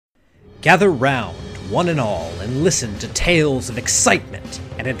Gather round, one and all, and listen to tales of excitement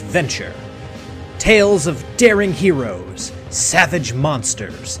and adventure. Tales of daring heroes, savage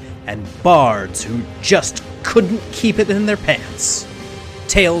monsters, and bards who just couldn't keep it in their pants.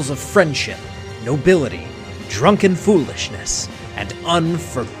 Tales of friendship, nobility, drunken foolishness, and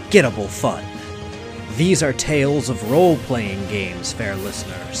unforgettable fun. These are tales of role-playing games, fair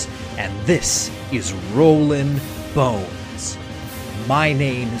listeners, and this is Rollin' Bones. My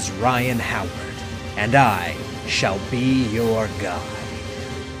name is Ryan Howard, and I shall be your guide.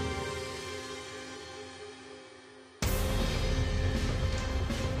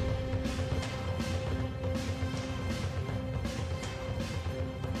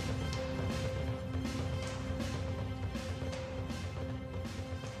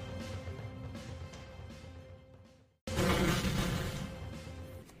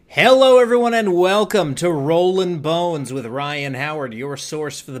 Hello everyone and welcome to Rollin' Bones with Ryan Howard, your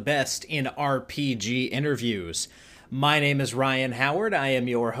source for the best in RPG interviews. My name is Ryan Howard, I am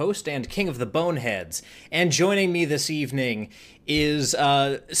your host and king of the Boneheads, and joining me this evening is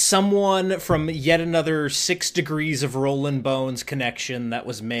someone from yet another 6 Degrees of Rollin' Bones connection that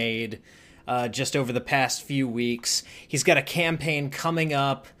was made just over the past few weeks. He's got a campaign coming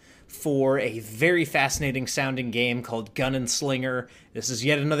up for a very fascinating sounding game called Gun and Slinger. This is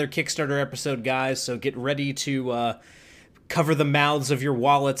yet another Kickstarter episode, guys, so get ready to cover the mouths of your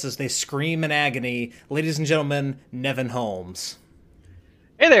wallets as they scream in agony. Ladies and gentlemen, Nevin Holmes.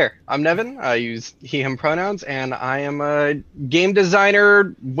 Hey there, I'm Nevin. I use he, him pronouns, and I am a game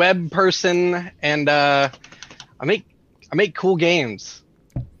designer, web person, and I make cool games.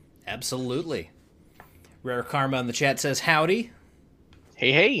 Absolutely. Rare Karma in the chat says howdy.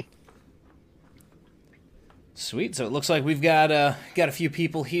 Hey. Sweet. So it looks like we've got a few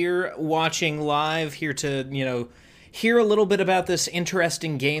people here watching live, here to, hear a little bit about this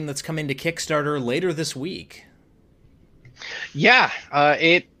interesting game that's coming to Kickstarter later this week. Yeah,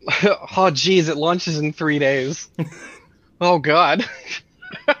 it launches in 3 days. Oh God.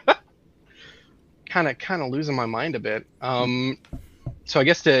 kind of losing my mind a bit. So I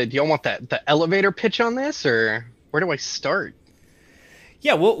guess do y'all want the elevator pitch on this, or where do I start?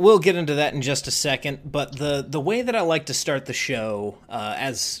 Yeah, we'll get into that in just a second, but the way that I like to start the show,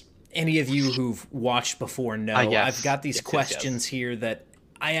 as any of you who've watched before know, I've got these questions here that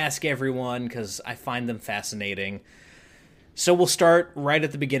I ask everyone because I find them fascinating. So we'll start right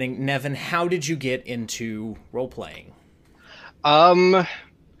at the beginning. Nevin, how did you get into role-playing?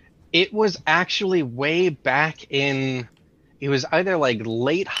 It was actually way back in, it was either like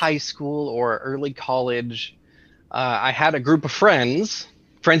late high school or early college. I had a group of friends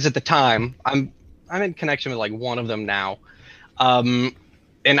at the time. I'm in connection with like one of them now.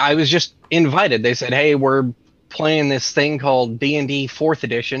 And I was just invited. They said, "Hey, we're playing this thing called D&D 4th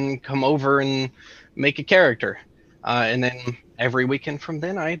edition. Come over and make a character." And then every weekend from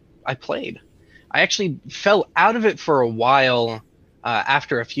then I played. I actually fell out of it for a while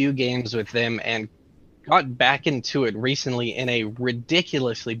after a few games with them and got back into it recently in a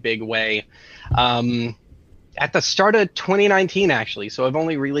ridiculously big way. At the start of 2019, actually. So I've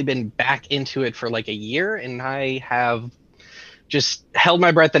only really been back into it for like a year, and I have just held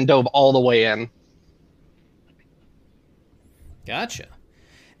my breath and dove all the way in. Gotcha.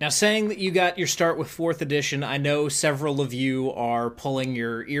 Now, saying that you got your start with 4th edition, I know several of you are pulling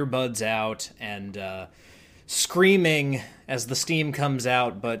your earbuds out and screaming as the steam comes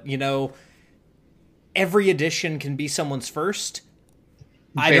out, but, every edition can be someone's first.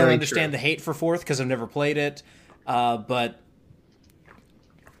 I don't understand the hate for 4th because I've never played it, but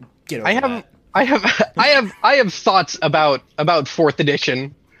get over that. I have thoughts about 4th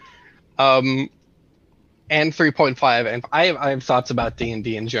edition, and 3.5, and I have thoughts about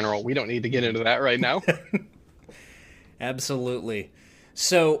D&D in general. We don't need to get into that right now. Absolutely.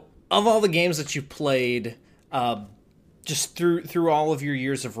 So, of all the games that you played, just through all of your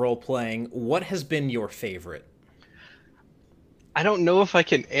years of role playing, what has been your favorite? I don't know if I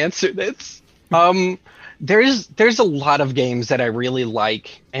can answer this. There's a lot of games that I really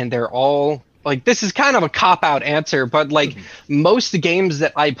like, and they're all like, this is kind of a cop-out answer, but like most games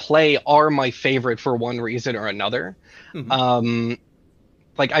that I play are my favorite for one reason or another.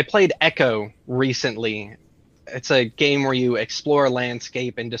 Like I played Echo recently. It's a game where you explore a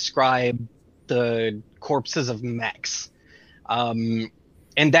landscape and describe the corpses of mechs.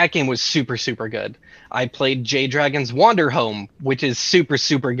 And that game was super, super good. I played J-Dragon's Wanderhome, which is super,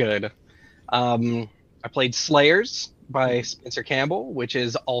 super good. I played Slayers by Spencer Campbell, which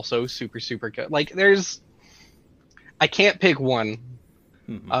is also super, super good. Like, I can't pick one.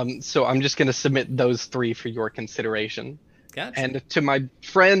 So I'm just going to submit those three for your consideration. Gotcha. And to my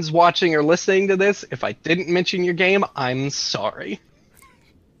friends watching or listening to this, if I didn't mention your game, I'm sorry.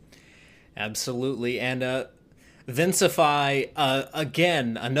 Absolutely. And Vincify,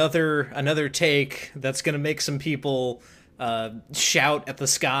 again, another take that's going to make some people shout at the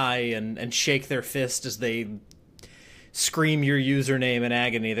sky and shake their fist as they scream your username in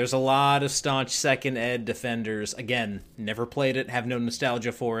agony. There's a lot of staunch second ed defenders. Again, never played it, have no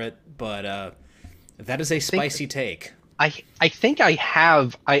nostalgia for it, but that is a spicy take. I think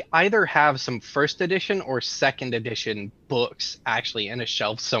I either have some first edition or second edition books actually in a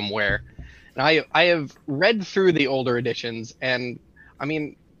shelf somewhere. And I have read through the older editions, and I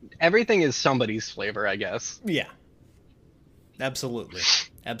mean, everything is somebody's flavor, I guess. Yeah. Absolutely.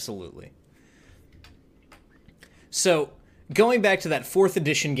 Absolutely. So, going back to that 4th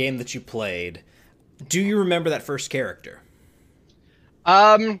edition game that you played, do you remember that first character?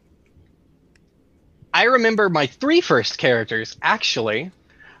 I remember my 3 first characters, actually.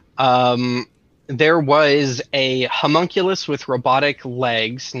 There was a homunculus with robotic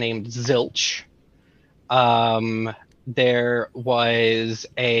legs named Zilch. There was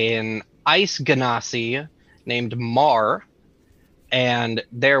an ice ganassi named Mar. And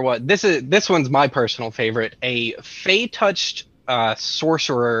there was this one's my personal favorite, a fey-touched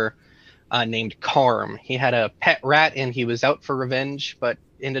sorcerer named Karm. He had a pet rat and he was out for revenge, but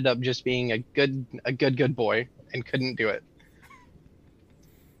ended up just being a good boy and couldn't do it.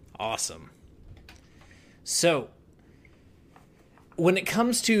 Awesome. So, when it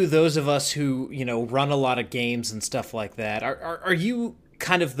comes to those of us who, run a lot of games and stuff like that, are you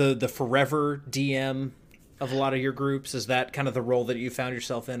kind of the forever DM of a lot of your groups? Is that kind of the role that you found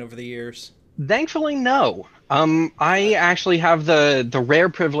yourself in over the years? Thankfully, no. I actually have the rare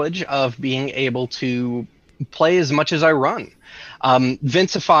privilege of being able to play as much as I run.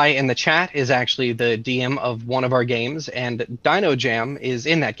 Vincify in the chat is actually the DM of one of our games, and Dino Jam is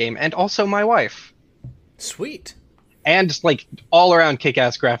in that game, and also my wife. Sweet. And just like all-around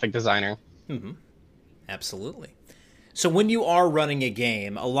kick-ass graphic designer. Mm-hmm. Absolutely. So when you are running a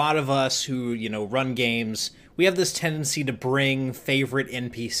game, a lot of us who, run games, we have this tendency to bring favorite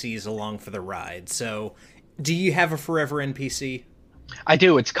NPCs along for the ride. So do you have a forever NPC? I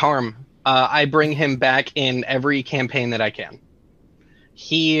do. It's Karm. I bring him back in every campaign that I can.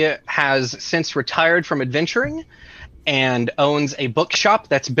 He has since retired from adventuring and owns a bookshop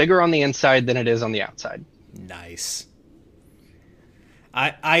that's bigger on the inside than it is on the outside. Nice.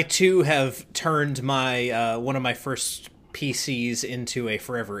 I too have turned my one of my first PCs into a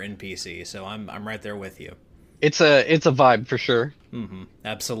forever NPC, so I'm right there with you. It's a vibe for sure. Mm-hmm.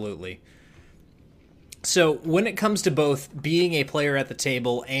 Absolutely. So when it comes to both being a player at the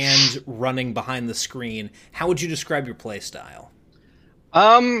table and running behind the screen, how would you describe your play style?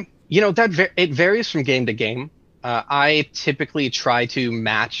 It varies from game to game. I typically try to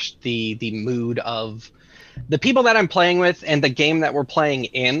match the mood of the people that I'm playing with and the game that we're playing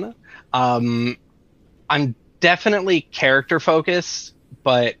in. I'm definitely character focused,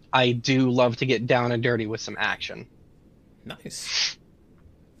 but I do love to get down and dirty with some action. Nice.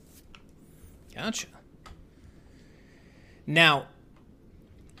 Gotcha. Now,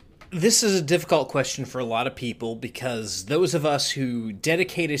 this is a difficult question for a lot of people because those of us who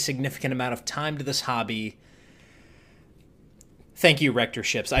dedicate a significant amount of time to this hobby. Thank you,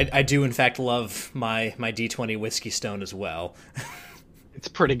 Rectorships. I do, in fact, love my D20 Whiskey Stone as well. It's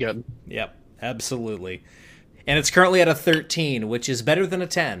pretty good. Yep, absolutely. And it's currently at a 13, which is better than a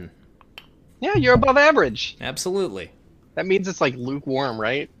 10. Yeah, you're above average. Absolutely. That means it's like lukewarm,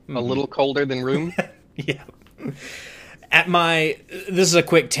 right? Mm-hmm. A little colder than room. Yeah. This is a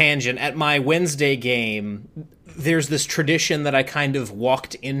quick tangent. At my Wednesday game, there's this tradition that I kind of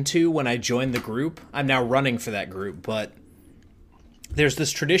walked into when I joined the group. I'm now running for that group, but there's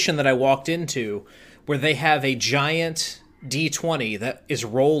this tradition that I walked into where they have a giant D20 that is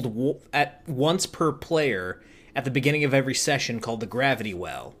rolled at once per player at the beginning of every session called the Gravity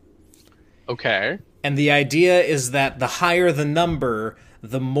Well. Okay. And the idea is that the higher the number,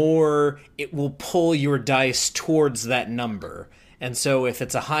 the more it will pull your dice towards that number. And so if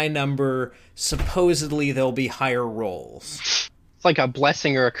it's a high number, supposedly there'll be higher rolls. It's like a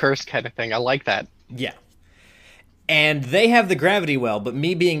blessing or a curse kind of thing. I like that. Yeah. And they have the Gravity Well, but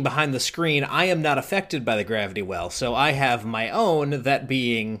me being behind the screen, I am not affected by the Gravity Well. So I have my own, that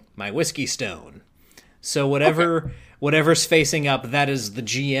being my Whiskey Stone. So whatever's facing up, that is the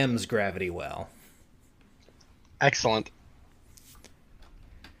GM's Gravity Well. Excellent.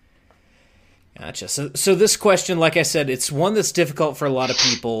 Gotcha. So this question, like I said, it's one that's difficult for a lot of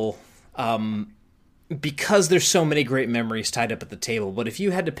people because there's so many great memories tied up at the table. But if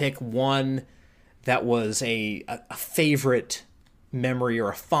you had to pick one that was a favorite memory or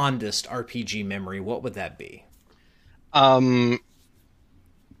a fondest RPG memory, what would that be? Um,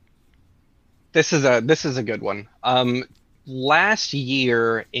 this is a good one. Last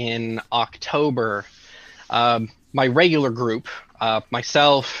year in October, my regular group,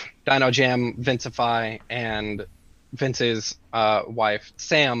 myself, Dino Jam, Vincify, and Vince's wife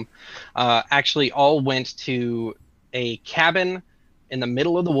Sam, actually all went to a cabin in the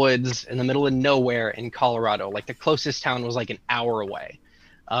middle of the woods, in the middle of nowhere in Colorado. Like the closest town was like an hour away.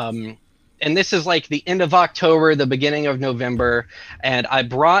 And this is like the end of October, the beginning of November, and I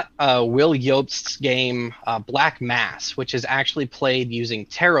brought Will Yobst's game Black Mass, which is actually played using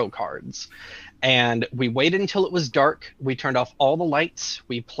tarot cards. And we waited until it was dark. We turned off all the lights.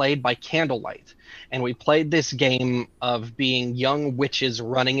 We played by candlelight. And we played this game of being young witches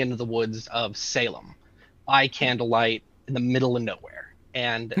running into the woods of Salem by candlelight in the middle of nowhere.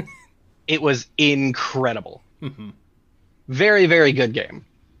 And it was incredible. Very, very good game.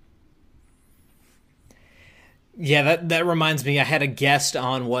 Yeah, that reminds me. I had a guest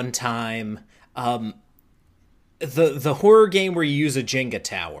on one time. The horror game where you use a Jenga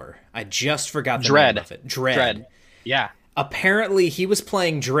tower. I just forgot the name of it. Dread. Yeah. Apparently, he was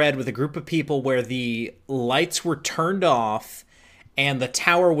playing Dread with a group of people where the lights were turned off and the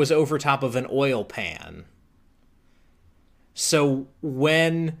tower was over top of an oil pan. So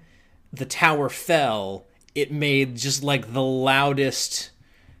when the tower fell, it made just like the loudest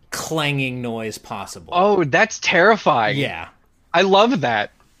clanging noise possible. Oh, that's terrifying. Yeah. I love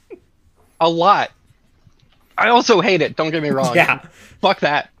that. A lot. I also hate it, don't get me wrong. Yeah. Fuck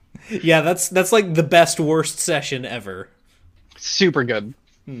that. Yeah, that's like the best worst session ever. Super good.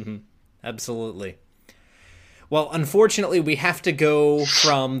 Absolutely. Well, unfortunately, we have to go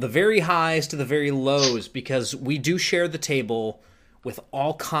from the very highs to the very lows because we do share the table with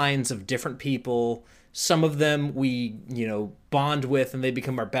all kinds of different people. Some of them we, bond with and they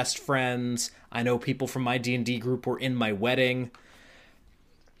become our best friends. I know people from my D&D group were in my wedding.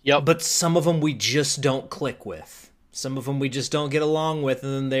 Yep. But some of them we just don't click with. Some of them we just don't get along with.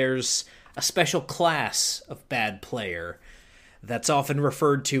 And then there's a special class of bad player that's often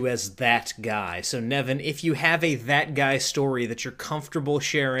referred to as that guy. So, Nevin, if you have a that guy story that you're comfortable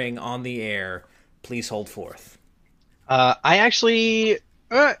sharing on the air, please hold forth. I actually,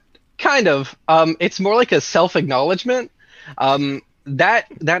 kind of. It's more like a self-acknowledgement.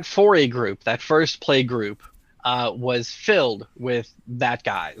 That foray group, that first play group, was filled with that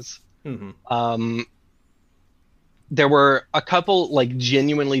guys. There were a couple like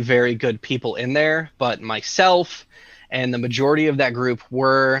genuinely very good people in there, but myself and the majority of that group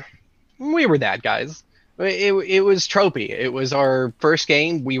we were that guys. It was tropey. It was our first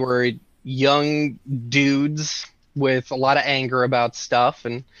game. We were young dudes with a lot of anger about stuff,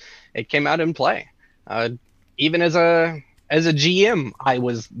 and it came out in play. Even as a GM, I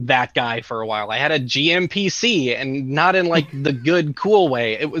was that guy for a while. I had a GM PC, and not in like the good, cool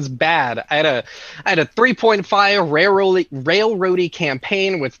way. It was bad. I had a 3.5 railroady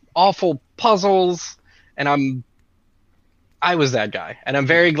campaign with awful puzzles, and I was that guy. And I'm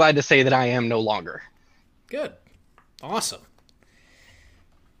very glad to say that I am no longer. Good. Awesome.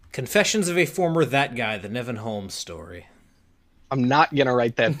 Confessions of a Former That Guy, the Nevin Holmes story. I'm not going to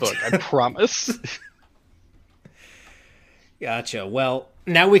write that book, I promise. Gotcha. Well,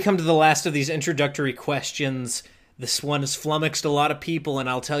 now we come to the last of these introductory questions. This one has flummoxed a lot of people, and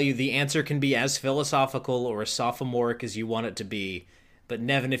I'll tell you the answer can be as philosophical or as sophomoric as you want it to be. But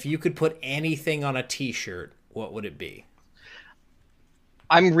Nevin, if you could put anything on a t-shirt, what would it be?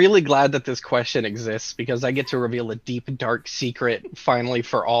 I'm really glad that this question exists because I get to reveal a deep, dark secret finally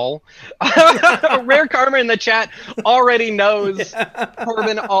for all. Rare Karma in the chat already knows.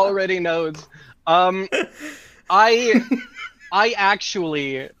 Corbin already knows. I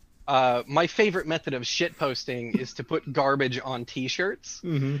actually, my favorite method of shit posting is to put garbage on t-shirts.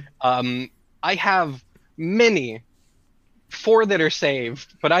 I have many, 4 that are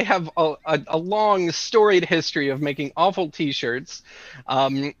saved, but I have a long storied history of making awful t-shirts.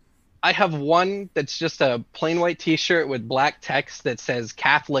 I have one that's just a plain white t-shirt with black text that says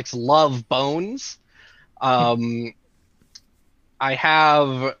Catholics love bones. I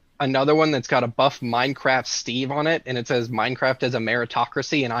have another one that's got a buff Minecraft Steve on it, and it says Minecraft is a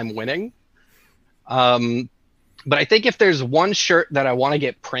meritocracy and I'm winning. But I think if there's one shirt that I want to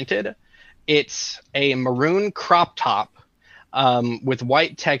get printed, it's a maroon crop top with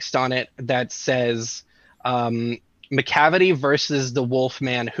white text on it that says McCavity versus the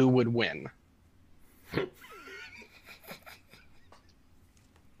Wolfman, who would win?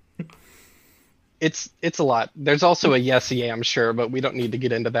 It's a lot. There's also a yes, yeah, I'm sure, but we don't need to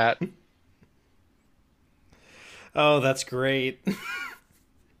get into that. Oh, that's great.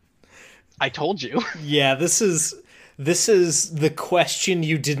 I told you. Yeah, this is the question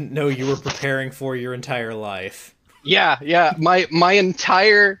you didn't know you were preparing for your entire life. Yeah, yeah. My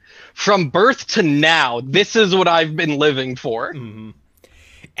entire from birth to now, this is what I've been living for.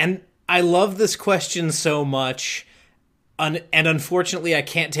 And I love this question so much, and unfortunately, I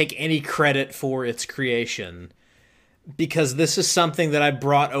can't take any credit for its creation because this is something that I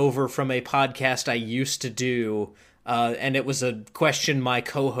brought over from a podcast I used to do, and it was a question my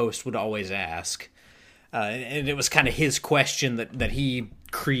co-host would always ask, and it was kind of his question that he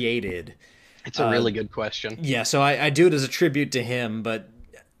created. It's a really good question. Yeah, so I do it as a tribute to him, but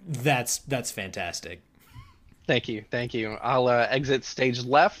that's fantastic. Thank you, thank you. I'll exit stage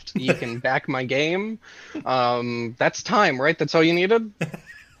left. You can back my game. That's time, right? That's all you needed.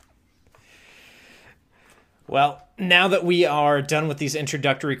 Well, now that we are done with these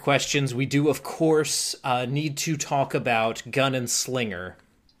introductory questions, we do, of course, need to talk about Gun and Slinger.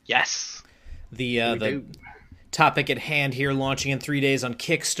 Yes. The topic at hand here, launching in 3 days on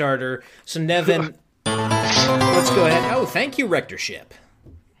Kickstarter. So, Nevin, let's go ahead. Oh, thank you, Rectorship.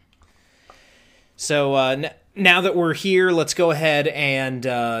 So, now that we're here, let's go ahead and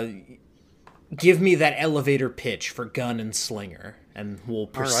give me that elevator pitch for Gun and Slinger, and we'll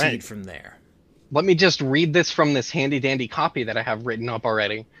proceed from there. Let me just read this from this handy-dandy copy that I have written up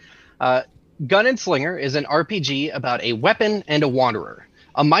already. Gun and Slinger is an RPG about a weapon and a wanderer.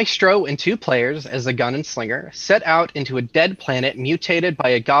 A maestro and two players, as the gun and slinger, set out into a dead planet mutated by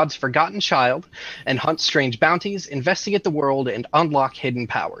a god's forgotten child and hunt strange bounties, investigate the world, and unlock hidden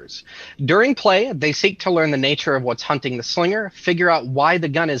powers. During play, they seek to learn the nature of what's hunting the slinger, figure out why the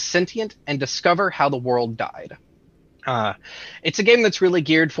gun is sentient, and discover how the world died. It's a game that's really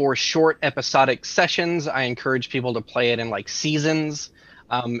geared for short episodic sessions. I encourage people to play it in like seasons,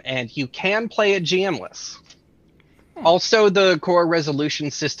 and you can play it GM-less. Also, the core resolution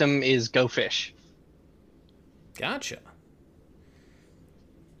system is Go Fish. Gotcha.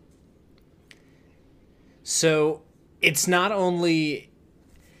 So it's not only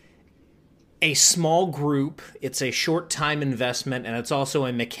a small group, it's a short time investment, and it's also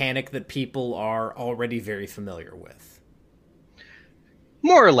a mechanic that people are already very familiar with.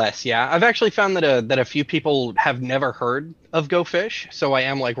 More or less, yeah. I've actually found that a few people have never heard of Go Fish, so I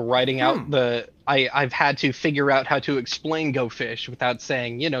am like writing out I've had to figure out how to explain Go Fish without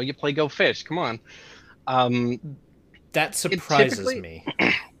saying, you play Go Fish. Come on. That surprises me.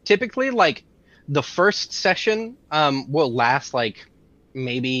 Typically, like the first session will last like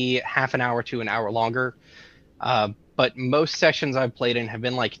maybe half an hour to an hour longer. But most sessions I've played in have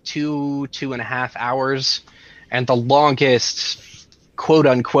been like 2.5 hours, and the longest quote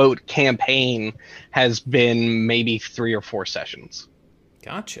unquote campaign has been maybe 3 or 4 sessions.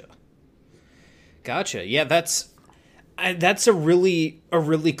 Gotcha. Yeah, that's a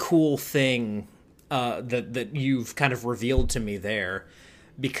really cool thing that you've kind of revealed to me there,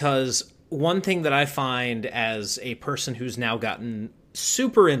 because one thing that I find as a person who's now gotten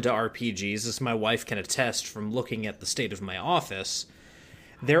super into RPGs, as my wife can attest from looking at the state of my office,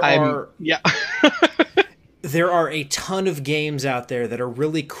 there are a ton of games out there that are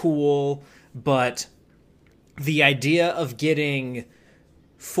really cool, but the idea of getting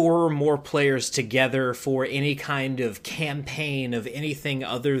 4 or more players together for any kind of campaign of anything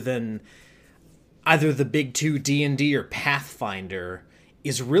other than either the big 2 D&D or Pathfinder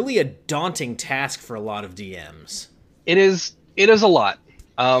is really a daunting task for a lot of DMs. It is a lot.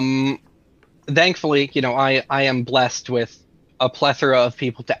 Thankfully, I am blessed with a plethora of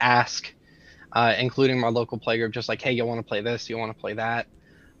people to ask, including my local play group, just like, hey, you want to play this? You want to play that?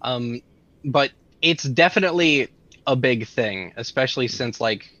 But it's definitely a big thing, especially since,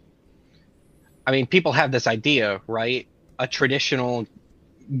 people have this idea, right? A traditional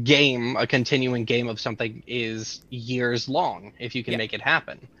game, a continuing game of something is years long if you can make it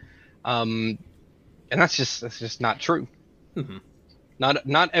happen. And that's just not true. Mm-hmm.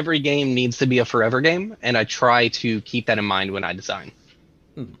 Not every game needs to be a forever game, and I try to keep that in mind when I design.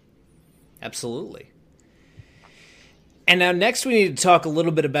 Mm-hmm. Absolutely. And now next we need to talk a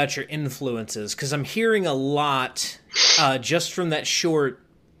little bit about your influences, because I'm hearing a lot just from that short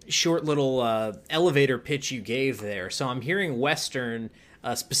little elevator pitch you gave there. So I'm hearing Western,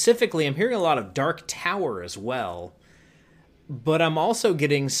 specifically I'm hearing a lot of Dark Tower as well, but I'm also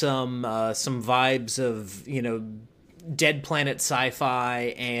getting some vibes of, Dead Planet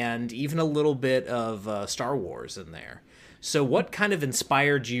sci-fi and even a little bit of Star Wars in there. So what kind of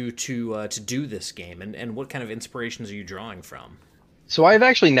inspired you to do this game, and what kind of inspirations are you drawing from? So I've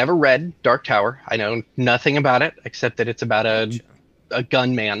actually never read Dark Tower. I know nothing about it except that it's about a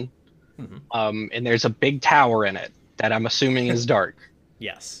gunman. And there's a big tower in it that I'm assuming is dark.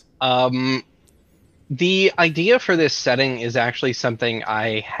 Yes. The idea for this setting is actually something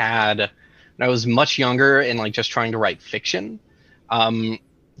I had when I was much younger and like just trying to write fiction.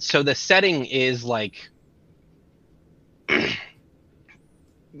 So the setting is like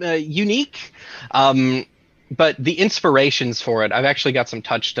unique, but the inspirations for it, I've actually got some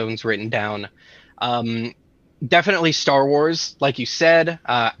touchstones written down. Definitely Star Wars, like you said.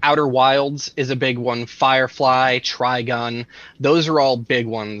 Outer Wilds is a big one. Firefly, Trigun, those are all big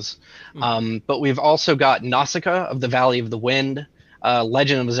ones. But we've also got Nausicaa of the Valley of the Wind,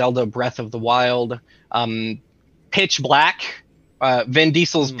 Legend of Zelda: Breath of the Wild, Pitch Black. Vin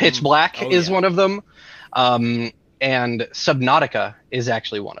Diesel's Pitch Black is one of them. And Subnautica is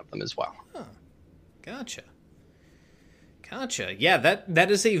actually one of them as well. Huh. Gotcha. Yeah,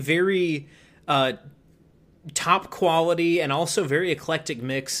 that is a very top quality and also very eclectic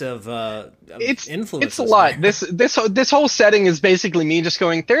mix of influences. It's a lot. This whole setting is basically me just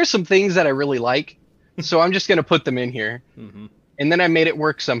going, there are some things that I really like, so I'm just going to put them in here. And then I made it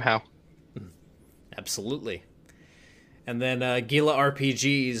work somehow. Absolutely. And then Gila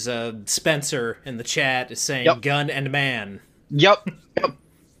RPG's Spencer in the chat is saying gun and man. Yep.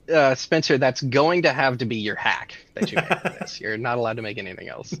 Spencer, that's going to have to be your hack that you make for this. You're not allowed to make anything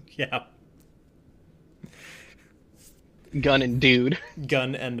else. Yeah. Gun and dude.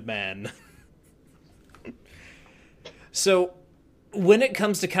 Gun and man. So, when it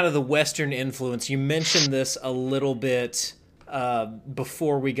comes to kind of the Western influence, you mentioned this a little bit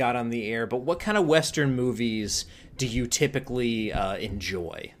before we got on the air, but what kind of Western movies do you typically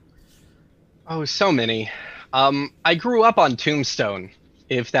enjoy? Oh, so many. I grew up on Tombstone,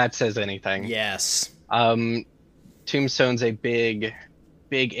 if that says anything. Yes. Tombstone's a big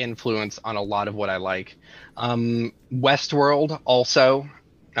influence on a lot of what I like. Westworld also.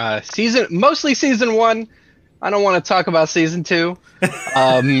 Mostly season 1. I don't want to talk about season 2.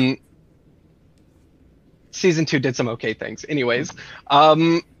 Season 2 did some okay things. Anyways,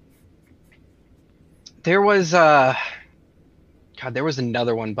 there was another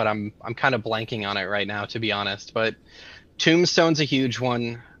one, but I'm kind of blanking on it right now, to be honest. But Tombstone's a huge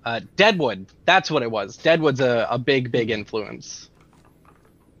one. Deadwood, that's what it was. Deadwood's a big influence.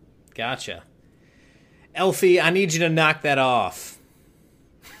 Gotcha. Elfie, I need you to knock that off.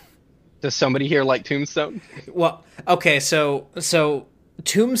 Does somebody here like Tombstone? Well, okay, so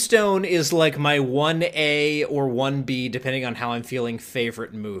Tombstone is like my 1A or 1B, depending on how I'm feeling,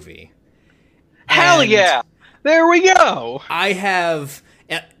 favorite movie. Hell yeah! There we go! I have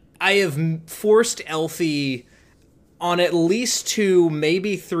forced Elfie on at least 2,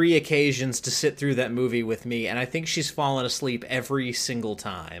 maybe 3 occasions to sit through that movie with me, and I think she's fallen asleep every single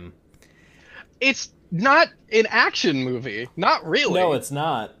time. It's not an action movie. Not really. No, it's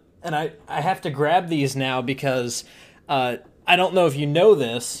not. And I have to grab these now because I don't know if you know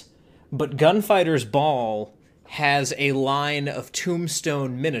this, but Gunfighter's Ball has a line of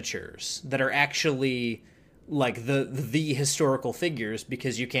Tombstone miniatures that are actually like the historical figures,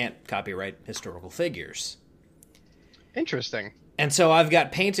 because you can't copyright historical figures. Interesting. And so I've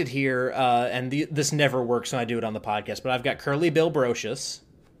got painted here, and this never works when I do it on the podcast, but I've got Curly Bill Brocious.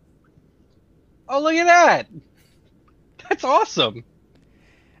 Oh, look at that! That's awesome.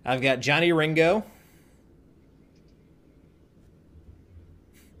 I've got Johnny Ringo.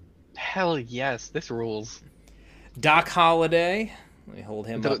 Hell yes, this rules. Doc Holliday. Let me hold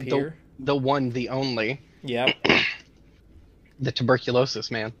him up here. The one, the only. Yep. The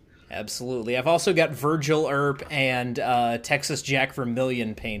tuberculosis man. Absolutely. I've also got Virgil Earp and Texas Jack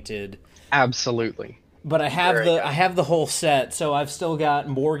Vermillion painted. Absolutely. But I have the whole set, so I've still got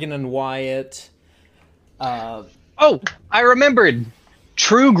Morgan and Wyatt. Oh, I remembered.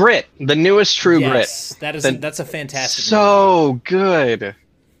 True Grit, the newest True Grit. That's a fantastic so movie. Good.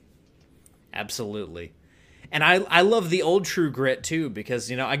 Absolutely. And I love the old True Grit too,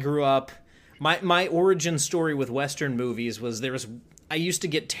 because I grew up, my origin story with Western movies was I used to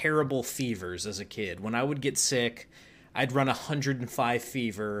get terrible fevers as a kid. When I would get sick, I'd run 105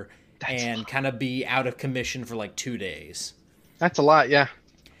 fever and kind of be out of commission for like 2 days. That's a lot, yeah.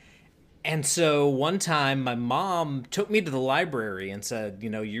 And so one time my mom took me to the library and said,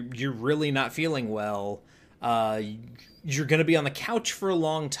 you're really not feeling well. You're going to be on the couch for a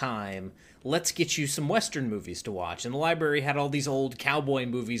long time. Let's get you some Western movies to watch. And the library had all these old cowboy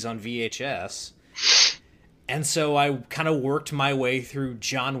movies on VHS. And so I kind of worked my way through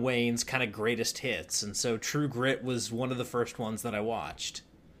John Wayne's kind of greatest hits. And so True Grit was one of the first ones that I watched.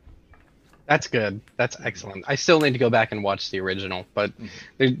 That's good. That's excellent. I still need to go back and watch the original, but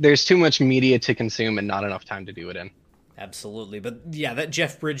there's too much media to consume and not enough time to do it in. Absolutely. But yeah, that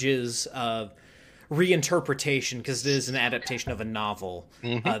Jeff Bridges reinterpretation, because it is an adaptation of a novel,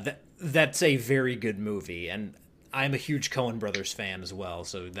 that's a very good movie. And I'm a huge Coen Brothers fan as well,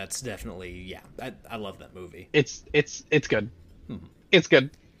 so that's definitely, yeah, I love that movie. It's good. It's good.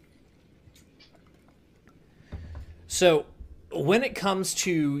 So when it comes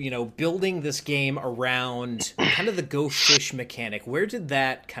to, you know, building this game around kind of the Go Fish mechanic, where did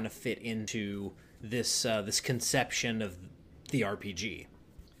that kind of fit into this this conception of the RPG?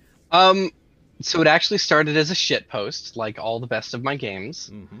 So it actually started as a shit post, like all the best of my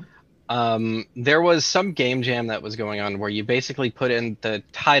games. There was some game jam that was going on where you basically put in the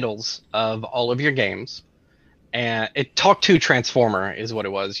titles of all of your games, and it Talk to Transformer is what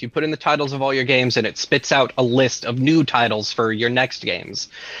it was. You put in the titles of all your games, and it spits out a list of new titles for your next games.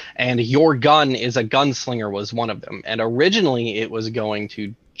 And Your Gun is a Gunslinger was one of them. And originally it was going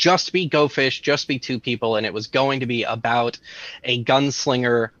to just be Go Fish, just be two people, and it was going to be about a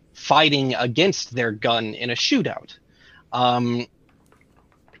gunslinger fighting against their gun in a shootout.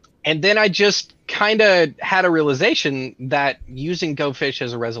 And then I just kind of had a realization that using Go Fish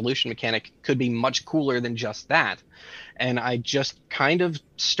as a resolution mechanic could be much cooler than just that. And I just kind of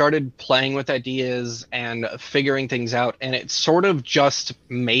started playing with ideas and figuring things out, and it sort of just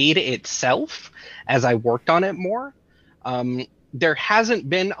made itself as I worked on it more. There hasn't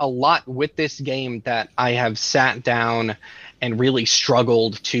been a lot with this game that I have sat down and really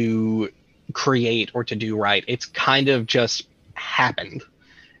struggled to create or to do right. It's kind of just happened.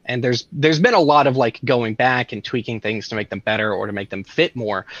 And there's been a lot of like going back and tweaking things to make them better or to make them fit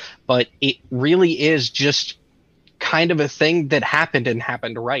more, but it really is just kind of a thing that happened and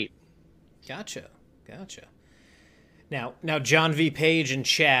happened right. Gotcha. Now, John V. Page in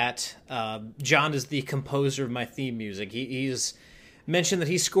chat, John is the composer of my theme music. He's mentioned that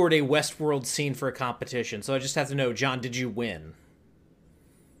he scored a Westworld scene for a competition, so I just have to know, John, did you win?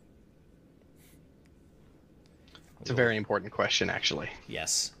 It's a very important question, actually.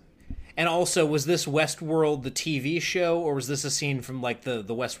 Yes. And also, was this Westworld the TV show, or was this a scene from like the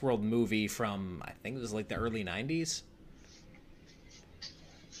Westworld movie from, I think it was like the early 90s?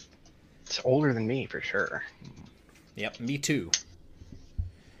 It's older than me, for sure. Yep, me too.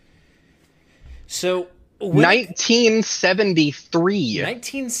 So... 1973.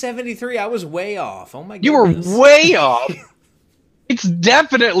 1973, I was way off. Oh my goodness. You were way off. It's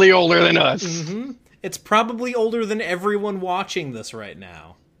definitely older than us. Mm-hmm. It's probably older than everyone watching this right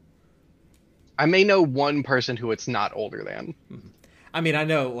now. I may know one person who it's not older than. I mean, I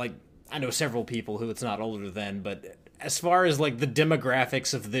know several people who it's not older than, but as far as like the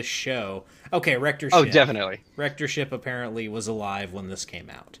demographics of this show, okay, Rectorship. Oh, definitely. Rectorship apparently was alive when this came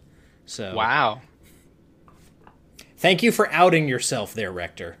out. So wow. Thank you for outing yourself there,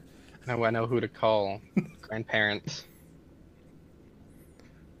 Rector. Now I know who to call. Grandparents.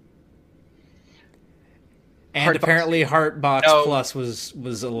 And apparently Heartbox Plus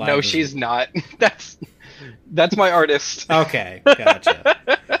was alive. No, she's not. That's my artist. Okay, gotcha.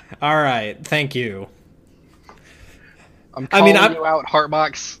 All right, thank you. I'm calling you out,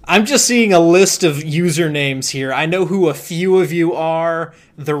 Heartbox. I'm just seeing a list of usernames here. I know who a few of you are.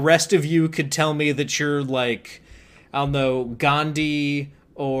 The rest of you could tell me that you're like, I don't know, Gandhi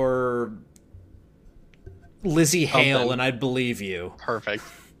or Lizzie Hale, and I'd believe you. Perfect.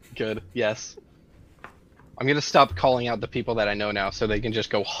 Good. Yes. I'm going to stop calling out the people that I know now so they can just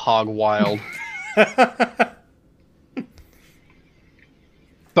go hog wild.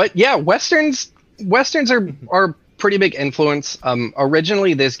 But yeah, Westerns are pretty big influence.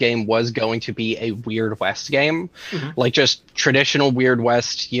 Originally, this game was going to be a Weird West game. Like just traditional Weird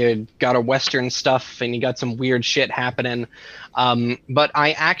West. You got a Western stuff and you got some weird shit happening. But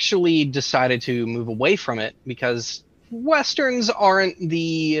I actually decided to move away from it because Westerns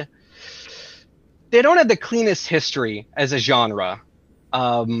they don't have the cleanest history as a genre.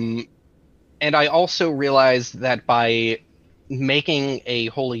 And I also realized that by making a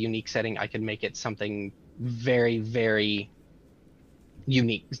wholly unique setting, I could make it something very, very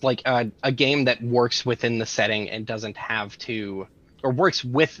unique. Like a game that works within the setting and doesn't have to, or works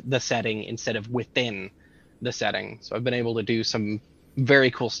with the setting instead of within the setting. So I've been able to do some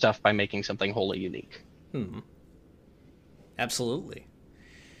very cool stuff by making something wholly unique. Absolutely.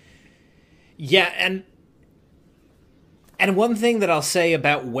 Yeah, and one thing that I'll say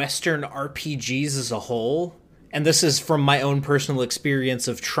about Western RPGs as a whole, and this is from my own personal experience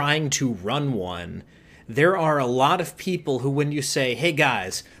of trying to run one, there are a lot of people who, when you say, hey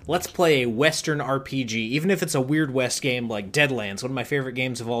guys, let's play a Western RPG, even if it's a Weird West game like Deadlands, one of my favorite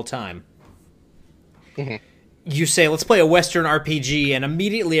games of all time, you say, let's play a Western RPG, and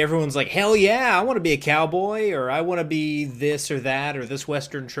immediately everyone's like, hell yeah, I want to be a cowboy, or I want to be this or that, or this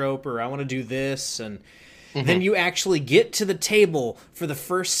Western trope, or I want to do this. And then you actually get to the table for the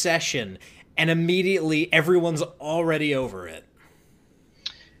first session, and immediately everyone's already over it.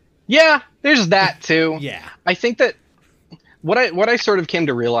 Yeah, there's that too. Yeah. I think that what I sort of came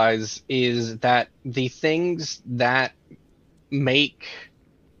to realize is that the things about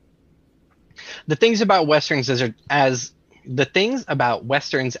westerns as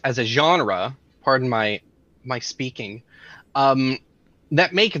a genre, pardon my speaking,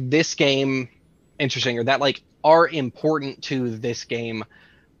 that make this game interesting, or that like are important to this game,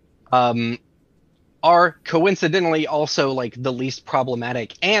 are coincidentally also like the least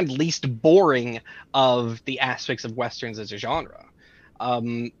problematic and least boring of the aspects of westerns as a genre.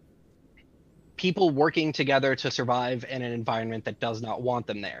 People working together to survive in an environment that does not want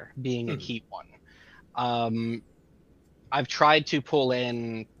them there being a key one. I've tried to pull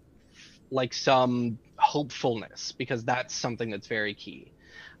in like some hopefulness, because that's something that's very key.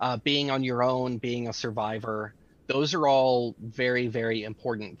 Being on your own, being a survivor, those are all very, very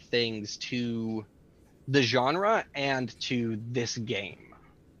important things to the genre and to this game.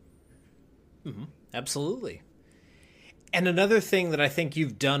 Absolutely. And another thing that I think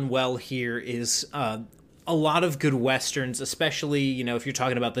you've done well here is a lot of good westerns, especially, you know, if you're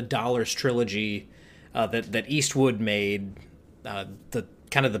talking about the Dollars trilogy that Eastwood made, the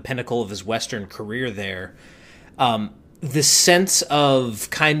kind of the pinnacle of his western career there. The sense of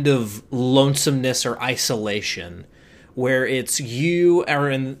kind of lonesomeness or isolation, where it's you, or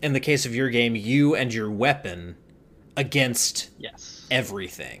in the case of your game, you and your weapon against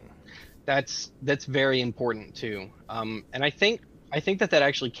everything. That's very important too. And I think that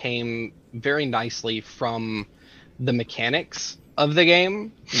actually came very nicely from the mechanics of the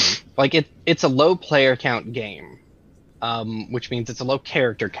game. Like it's a low player count game, which means it's a low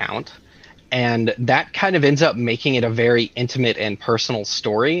character count. And that kind of ends up making it a very intimate and personal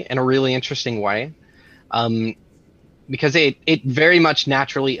story in a really interesting way. Because it very much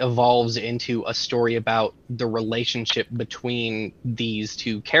naturally evolves into a story about the relationship between these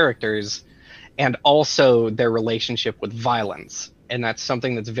two characters and also their relationship with violence. And that's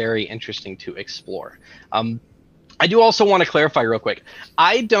something that's very interesting to explore. I do also want to clarify real quick.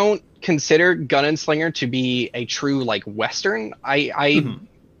 I don't consider Gun and Slinger to be a true like Western.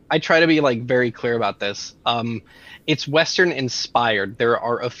 I try to be like very clear about this. It's Western inspired. There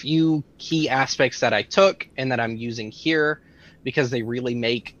are a few key aspects that I took and that I'm using here because they really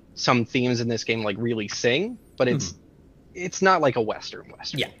make some themes in this game like really sing, but it's not like a Western.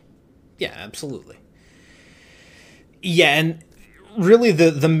 Yeah, absolutely. Yeah, and really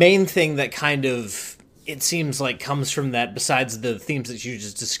the main thing that kind of, it seems like, comes from that, besides the themes that you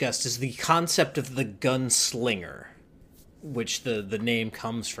just discussed, is the concept of the gunslinger, which the name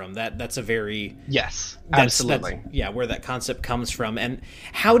comes from. That's a very... Yes, absolutely. That's where that concept comes from. And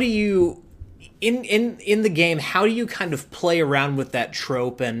how do you, in the game, how do you kind of play around with that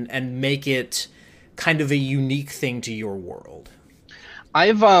trope and make it kind of a unique thing to your world?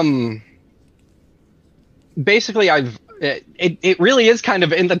 It really is kind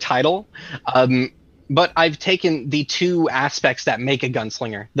of in the title, but I've taken the two aspects that make a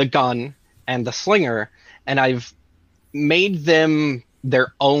gunslinger, the gun and the slinger, and I've made them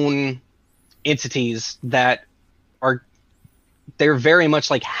their own entities that they're very much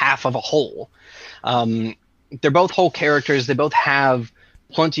like half of a whole. They're both whole characters. They both have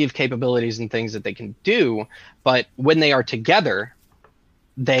plenty of capabilities and things that they can do, but when they are together,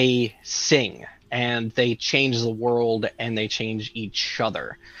 they sing and they change the world and they change each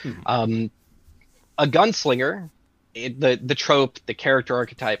other. A gunslinger, the trope, the character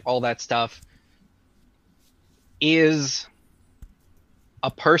archetype, all that stuff, is a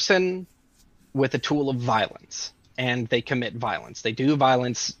person with a tool of violence, and they commit violence. They do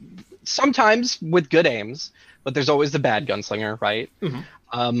violence sometimes with good aims, but there's always the bad gunslinger, right?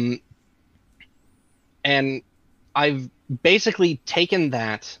 And I've basically taken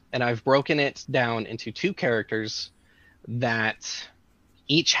that and I've broken it down into two characters that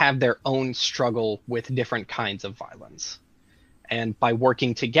each have their own struggle with different kinds of violence. And by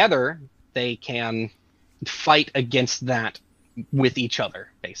working together, they can fight against that with each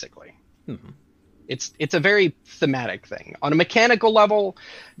other, basically. It's a very thematic thing. On a mechanical level,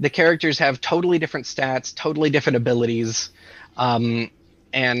 the characters have totally different stats, totally different abilities,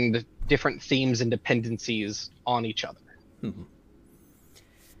 and different themes and dependencies on each other.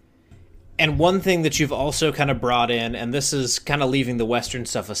 And one thing that you've also kind of brought in, and this is kind of leaving the Western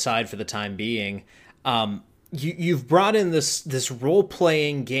stuff aside for the time being, you've brought in this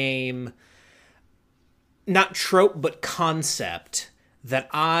role-playing game not trope, but concept that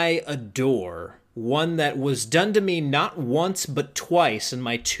I adore. One that was done to me not once, but twice in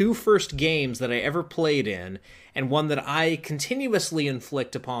my two first games that I ever played in, and one that I continuously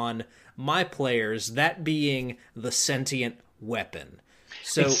inflict upon my players, that being the sentient weapon.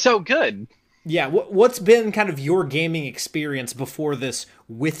 So, It's so good. yeah, what's been kind of your gaming experience before this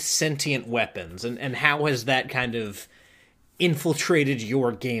with sentient weapons, and how has that kind of infiltrated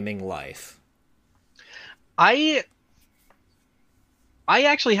your gaming life? I I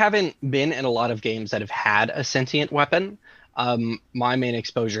actually haven't been in a lot of games that have had a sentient weapon. My main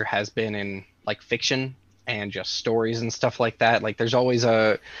exposure has been in like fiction and just stories and stuff like that. Like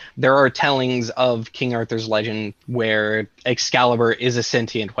there are tellings of King Arthur's legend where Excalibur is a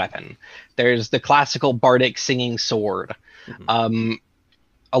sentient weapon. There's the classical bardic singing sword. Mm-hmm.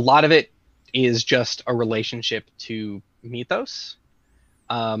 A lot of it is just a relationship to mythos.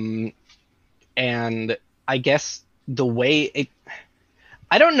 And I guess the way it,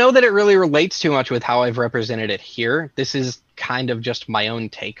 I don't know that it really relates too much with how I've represented it here. This is kind of just my own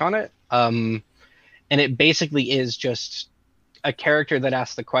take on it. And it basically is just a character that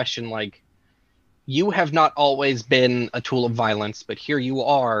asks the question like, you have not always been a tool of violence, but here you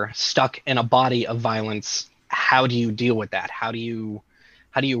are stuck in a body of violence. How do you deal with that? How do you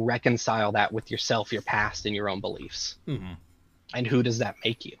reconcile that with yourself, your past, and your own beliefs? Mm-hmm. And who does that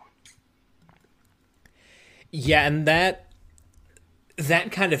make you? Yeah, and that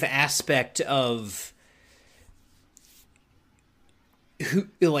kind of aspect of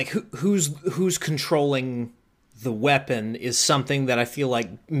who's controlling the weapon is something that I feel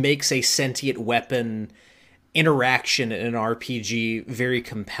like makes a sentient weapon interaction in an RPG very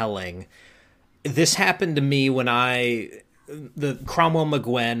compelling. This happened to me when the Cromwell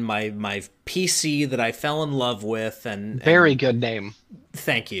McGwen, my PC that I fell in love with, and Very good name.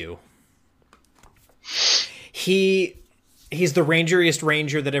 thank you. He's the rangeriest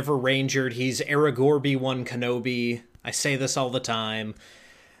ranger that ever rangered. He's Aragorn B1 Kenobi. I say this all the time.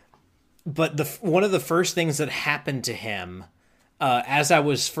 But one of the first things that happened to him as I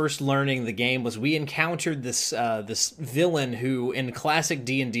was first learning the game was we encountered this villain who, in classic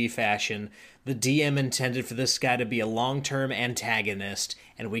D&D fashion, the DM intended for this guy to be a long-term antagonist,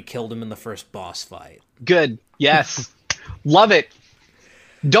 and we killed him in the first boss fight. Good. Yes. Love it.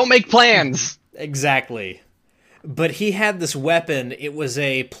 Don't make plans. Exactly. But he had this weapon. It was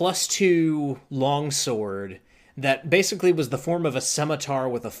a +2 longsword that basically was the form of a scimitar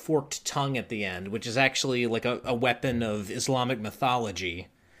with a forked tongue at the end, which is actually like a weapon of Islamic mythology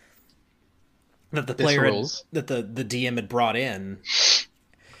that the the DM had brought in.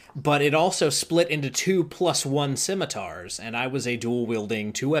 But it also split into 2 +1 scimitars, and I was a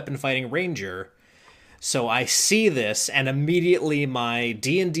dual-wielding 2-weapon fighting ranger. So I see this, and immediately my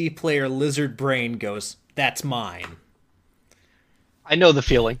D&D player lizard brain goes, "That's mine." I know the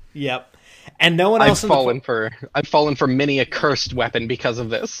feeling. Yep. And no one else. I've fallen for many a cursed weapon because of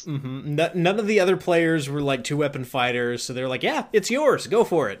this. Mm-hmm. None of the other players were like 2-weapon fighters, so they're like, "Yeah, it's yours. Go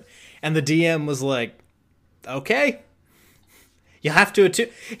for it." And the DM was like, "Okay, you have to attune."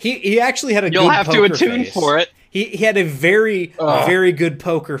 He actually had a You'll good have to poker attune face. for it. He had a very very good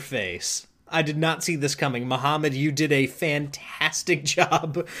poker face. I did not see this coming. Muhammad, you did a fantastic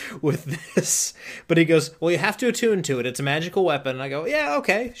job with this. But he goes, "Well, you have to attune to it. It's a magical weapon." And I go, "Yeah,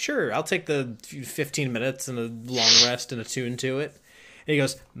 okay, sure. I'll take the 15 minutes and a long rest and attune to it." And he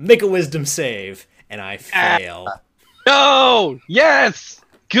goes, "Make a wisdom save." And I fail. No! Yes!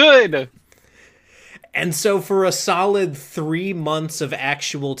 Good! And so for a solid 3 months of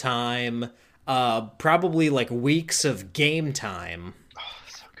actual time, probably like weeks of game time,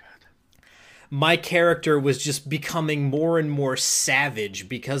 my character was just becoming more and more savage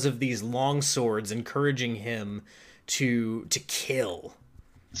because of these long swords encouraging him to kill.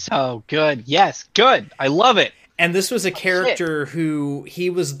 So good. Yes, good. I love it. And this was a character who he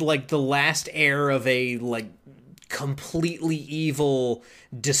was like the last heir of a like completely evil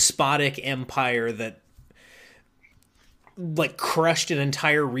despotic empire that like crushed an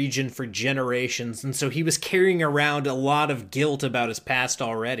entire region for generations, and so he was carrying around a lot of guilt about his past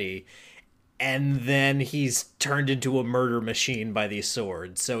already. And then he's turned into a murder machine by these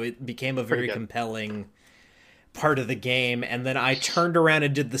swords. So it became a very compelling part of the game. And then I turned around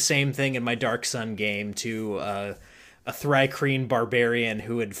and did the same thing in my Dark Sun game to a Thri-kreen barbarian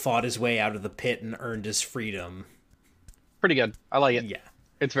who had fought his way out of the pit and earned his freedom. Pretty good. I like it. Yeah.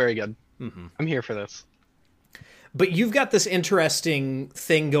 It's very good. Mm-hmm. I'm here for this. But you've got this interesting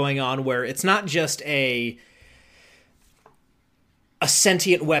thing going on where it's not just a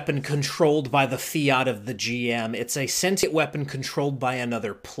sentient weapon controlled by the fiat of the GM. It's a sentient weapon controlled by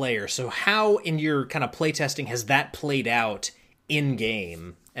another player. So how, in your kind of playtesting, has that played out in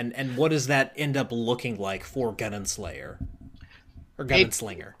game? And what does that end up looking like for Gun and Slayer? Or Gun and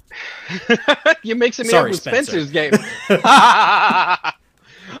Slinger? You mixing me Sorry, up with Spencer. Spencer's game.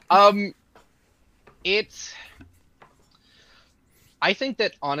 It's... I think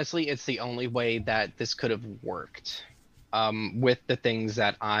that, honestly, it's the only way that this could have worked. With the things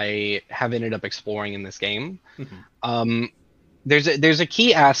that I have ended up exploring in this game. Mm-hmm. There's a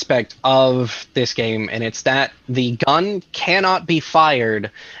key aspect of this game, and it's that the gun cannot be fired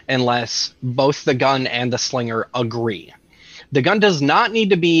unless both the gun and the slinger agree. The gun does not need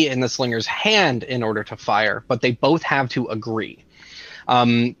to be in the slinger's hand in order to fire, but they both have to agree.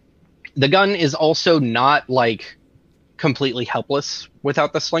 The gun is also not, like, completely helpless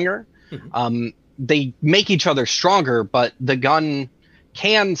without the slinger. Mm-hmm. They make each other stronger, but the gun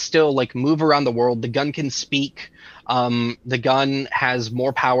can still, like, move around the world. The gun can speak. The gun has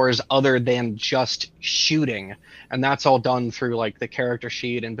more powers other than just shooting, and that's all done through, like, the character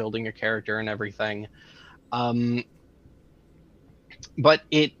sheet and building a character and everything. But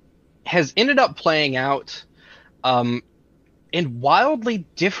it has ended up playing out in wildly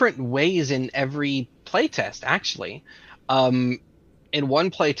different ways in every playtest, actually. In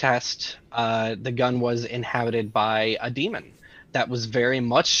one playtest, the gun was inhabited by a demon that was very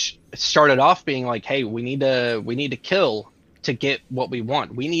much started off being like, "Hey, we need to kill to get what we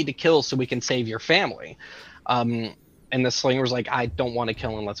want. We need to kill so we can save your family." And the slinger was like, "I don't want to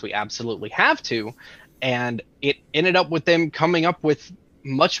kill unless we absolutely have to." And it ended up with them coming up with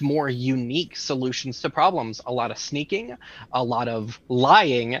much more unique solutions to problems. A lot of sneaking, a lot of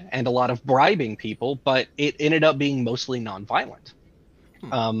lying, and a lot of bribing people, but it ended up being mostly nonviolent.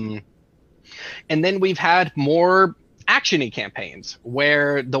 And then we've had more action-y campaigns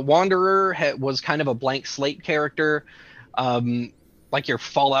where the Wanderer was kind of a blank slate character, like your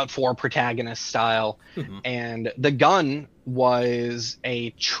Fallout 4 protagonist style. Mm-hmm. And the gun was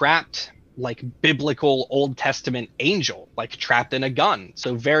a trapped, like, biblical Old Testament angel, like, trapped in a gun.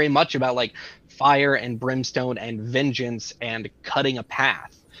 So very much about, like, fire and brimstone and vengeance and cutting a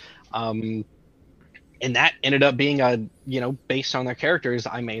path. And that ended up being based on their characters,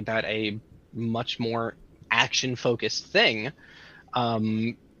 I made that a much more action-focused thing.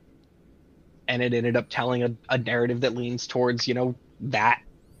 And it ended up telling a narrative that leans towards, that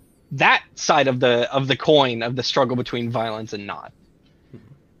side of the coin of the struggle between violence and not.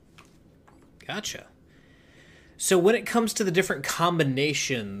 Gotcha. So when it comes to the different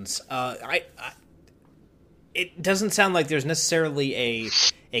combinations, it doesn't sound like there's necessarily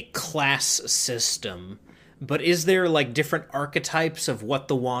a class system, but is there, like, different archetypes of what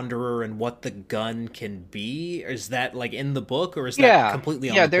the Wanderer and what the gun can be? Is that, like, in the book, or is that completely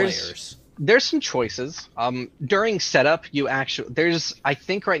on the players? There's some choices. During setup, I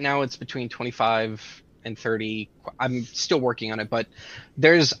think right now it's between 25 and 30. I'm still working on it, but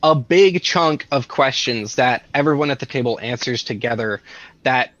there's a big chunk of questions that everyone at the table answers together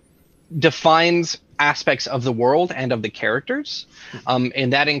that defines aspects of the world and of the characters.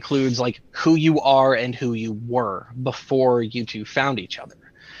 And that includes, like, who you are and who you were before you two found each other.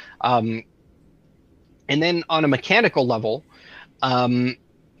 And then on a mechanical level, there are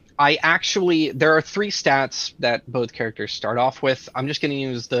 3 stats that both characters start off with. I'm just going to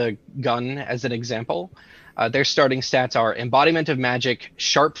use the gun as an example. Their starting stats are Embodiment of Magic,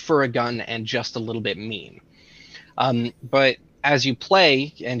 Sharp for a Gun, and Just a Little Bit Mean. But as you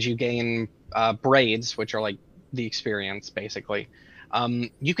play and you gain braids, which are like the experience, basically,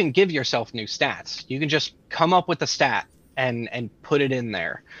 you can give yourself new stats. You can just come up with a stat and put it in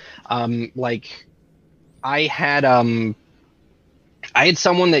there. Like, I had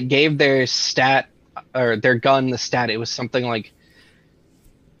someone that gave their stat, or their gun, the stat. It was something like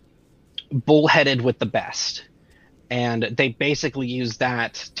bullheaded with the best, and they basically used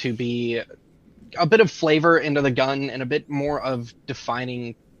that to be a bit of flavor into the gun and a bit more of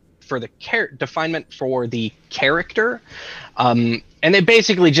definement for the character. And they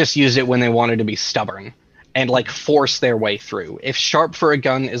basically just used it when they wanted to be stubborn and, like, force their way through. If Sharp for a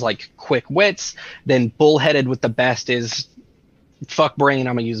Gun is, like, quick wits, then bullheaded with the best is fuck brain,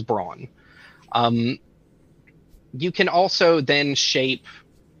 I'm gonna use brawn. You can also then shape,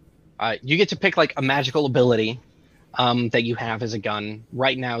 you get to pick, like, a magical ability that you have as a gun.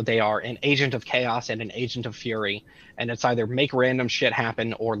 Right now they are an Agent of Chaos and an Agent of Fury, and it's either make random shit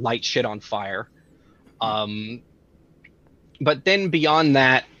happen or light shit on fire. But then beyond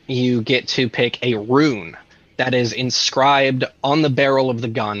that, you get to pick a rune that is inscribed on the barrel of the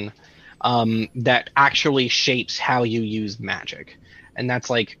gun, that actually shapes how you use magic. and that's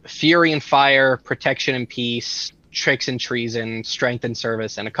like Fury and Fire, Protection and Peace, Tricks and Treason, Strength and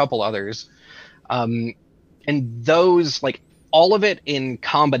Service, and a couple others. And those, like, all of it in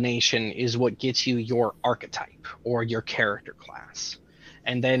combination is what gets you your archetype or your character class.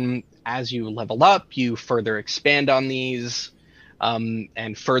 And then as you level up, you further expand on these,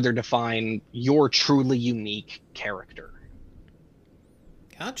 and further define your truly unique character.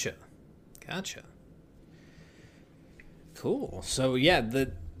 Gotcha. Cool. So yeah,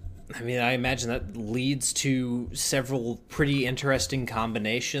 I imagine that leads to several pretty interesting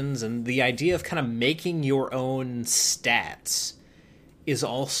combinations, and the idea of kind of making your own stats is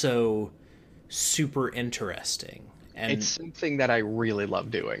also super interesting. And it's something that I really love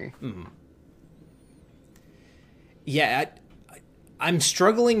doing. Mm-hmm. Yeah, I'm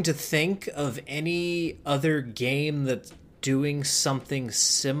struggling to think of any other game that's doing something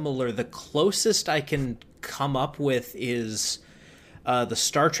similar. The closest I can come up with is the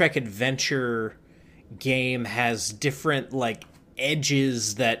Star Trek Adventure game has different, like,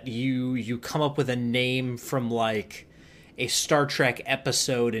 edges that you come up with a name from, like, a Star Trek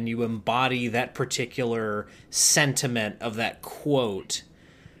episode, and you embody that particular sentiment of that quote.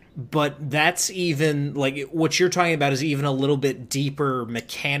 But that's even, like, what you're talking about is even a little bit deeper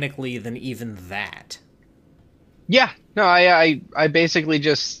mechanically than even that. Yeah, no, I basically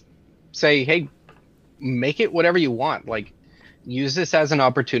just say, hey, make it whatever you want. Like, use this as an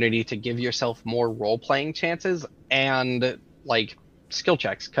opportunity to give yourself more role-playing chances and, like, skill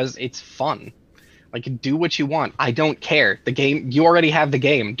checks, because it's fun. Like, do what you want. I don't care. The game, you already have the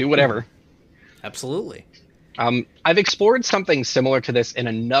game. Do whatever. Absolutely. I've explored something similar to this in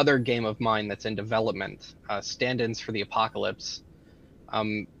another game of mine that's in development, Stand-ins for the Apocalypse.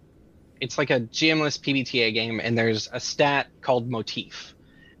 It's like a GMless PBTA game, and there's a stat called motif.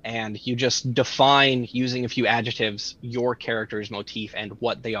 And you just define, using a few adjectives, your character's motif and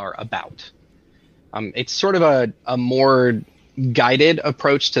what they are about. It's sort of a more guided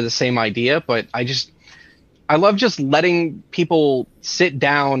approach to the same idea, but I love just letting people sit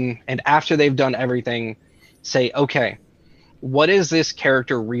down and, after they've done everything, say, okay, what is this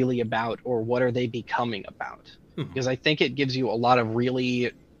character really about, or what are they becoming about? Because I think it gives you a lot of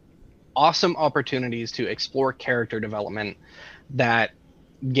really awesome opportunities to explore character development that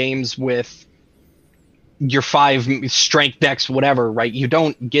games with your 5 strength decks, whatever, right? You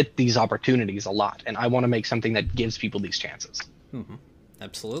don't get these opportunities a lot, and I want to make something that gives people these chances.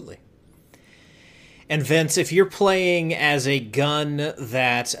 Absolutely. And Vince, if you're playing as a gun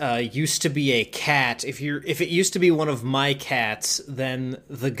that used to be a cat, if it used to be one of my cats, then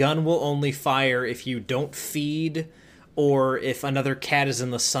the gun will only fire if you don't feed or if another cat is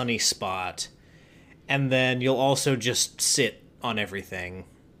in the sunny spot. And then you'll also just sit on everything.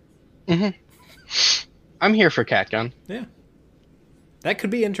 I'm here for cat gun. Yeah. That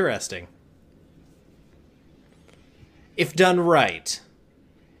could be interesting. If done right.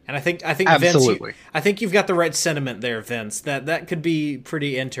 And I think Absolutely. Vince, I think you've got the right sentiment there, Vince. That could be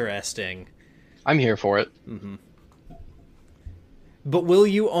pretty interesting. I'm here for it. But will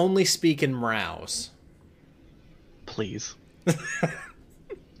you only speak in Mrouse? Please.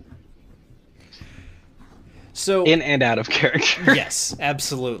 So in and out of character. Yes,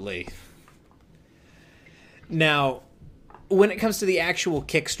 absolutely. Now, when it comes to the actual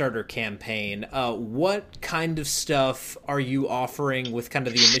Kickstarter campaign, what kind of stuff are you offering with kind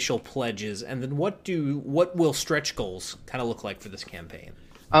of the initial pledges, and then what will stretch goals kind of look like for this campaign?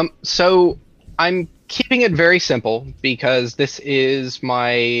 So I'm keeping it very simple because this is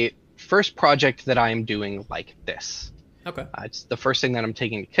my first project that I'm doing like this. Okay. It's the first thing that I'm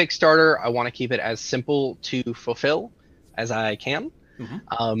taking to Kickstarter. I want to keep it as simple to fulfill as I can.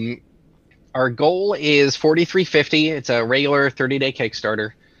 Our goal is $43.50. It's a regular 30-day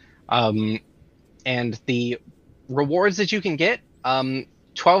Kickstarter. And the rewards that you can get,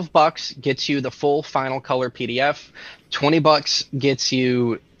 $12 gets you the full final color PDF. $20 gets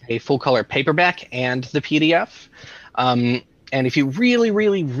you a full color paperback and the PDF. And if you really,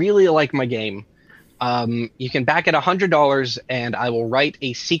 really, really like my game, you can back it $100 and I will write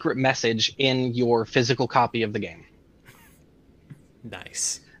a secret message in your physical copy of the game.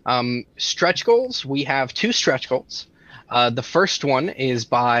 Nice. Stretch goals. We have 2 stretch goals. The first one is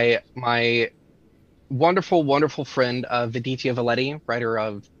by my wonderful, wonderful friend, Viditya Valetti, writer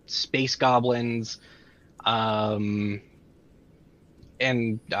of Space Goblins, and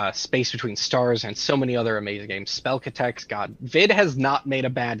Space Between Stars, and so many other amazing games. Spellcatex. God, Vid has not made a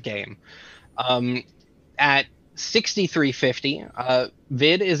bad game. At 6350,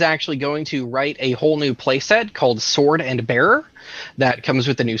 Vid is actually going to write a whole new playset called Sword and Bearer that comes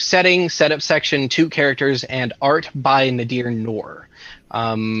with a new setting, setup section, 2 characters, and art by Nadir Noor,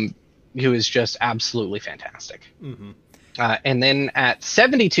 who is just absolutely fantastic. Mm-hmm. And then at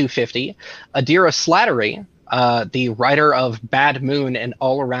 7250, Adira Slattery, the writer of Bad Moon, an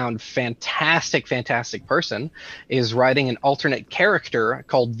all-around fantastic person, is writing an alternate character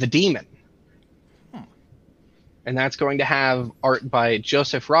called The Demon. And that's going to have art by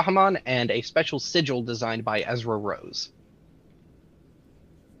Joseph Rahman and a special sigil designed by Ezra Rose.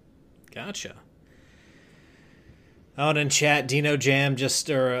 Gotcha. Oh, and in chat, Dino Jam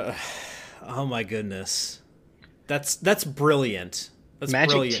oh my goodness. That's brilliant. That's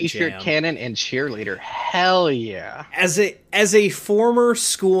Magic brilliant, T-shirt Jam. cannon and cheerleader. Hell yeah. As a former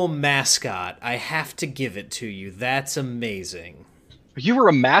school mascot, I have to give it to you. That's amazing. You were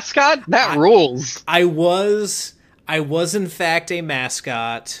a mascot? That rules. I was in fact a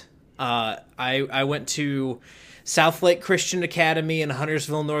mascot. I went to South Lake Christian Academy in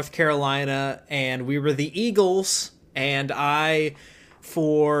Huntersville, North Carolina, and we were the Eagles, and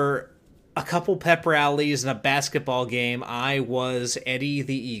for a couple pep rallies and a basketball game, I was Eddie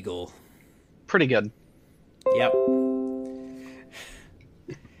the Eagle. Pretty good. Yep.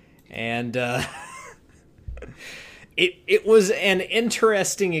 And it was an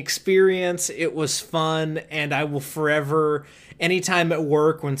interesting experience. It was fun, and I will forever, anytime at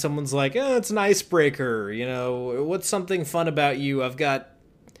work when someone's like, "Oh, it's an icebreaker, what's something fun about you?" I've got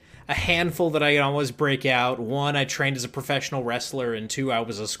a handful that I can always break out. 1, I trained as a professional wrestler, and 2, I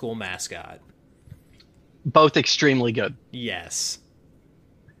was a school mascot. Both extremely good. Yes.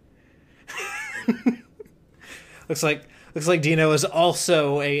 Looks like Dino is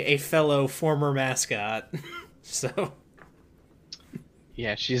also a fellow former mascot. So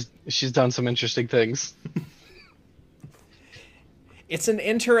yeah, she's done some interesting things. It's an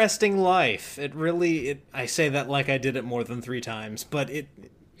interesting life. It really I say that like I did it more than 3 times, but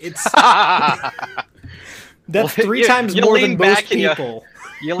it's that's 3 times more than most people.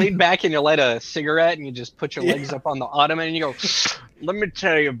 You lean back and you light a cigarette and you just put your legs up on the ottoman and you go, "Let me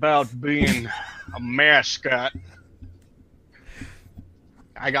tell you about being a mascot.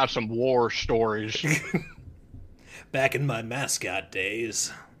 I got some war stories." Back in my mascot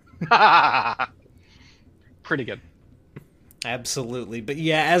days. Pretty good. Absolutely. But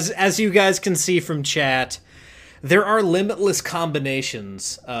yeah, as you guys can see from chat, there are limitless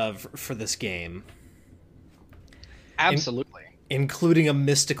combinations for this game. Absolutely. Including a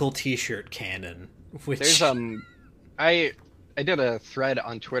mystical t-shirt cannon. Which there's I did a thread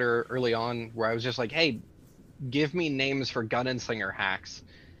on Twitter early on where I was just like, "Hey, give me names for gun and slinger hacks."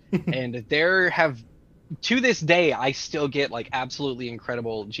 And there have, to this day, I still get like absolutely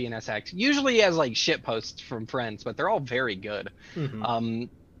incredible GNS hacks, usually as like shit posts from friends, but they're all very good. Mm-hmm.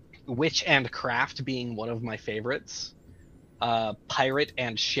 Witch and Craft being one of my favorites. Pirate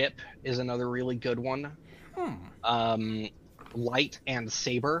and Ship is another really good one. Light and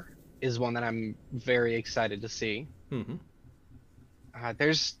Saber is one that I'm very excited to see. Mm-hmm.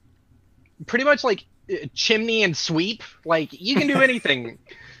 There's pretty much like Chimney and Sweep. Like, you can do anything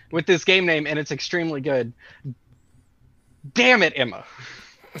with this game name, and it's extremely good. Damn it, Emma.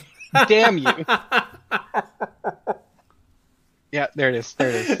 Damn you. Yeah, there it is. There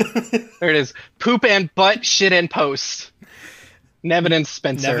it is. Poop and Butt, Shit and Post. Nevin and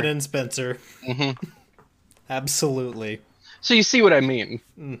Spencer. Mm-hmm. Absolutely. So you see what I mean.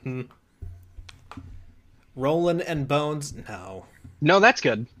 Mm-hmm. Rollin' and Bones? No, that's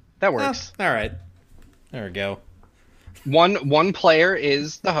good. That works. All right. There we go. One player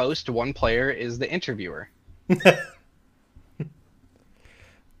is the host, one player is the interviewer.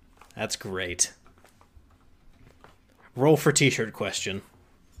 That's great. Roll for t-shirt question.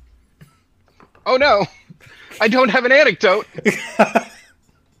 Oh no! I don't have an anecdote! It's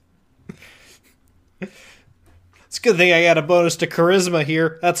a good thing I got a bonus to charisma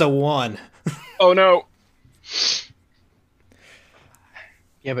here. That's a 1. Oh no.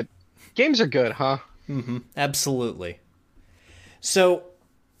 Yeah, but games are good, huh? Mm-hmm. Absolutely. So,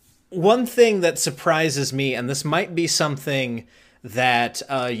 one thing that surprises me, and this might be something that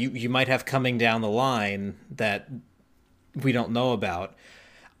you might have coming down the line that we don't know about.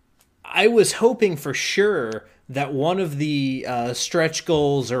 I was hoping for sure that one of the stretch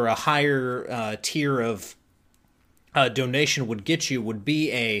goals or a higher tier of donation would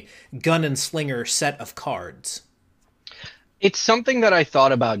be a gun and slinger set of cards. It's something that I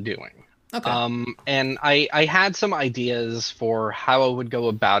thought about doing. Okay. And I had some ideas for how I would go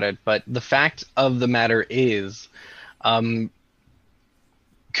about it, but the fact of the matter is,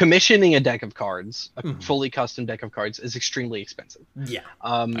 commissioning a deck of cards, a fully custom deck of cards, is extremely expensive. Yeah.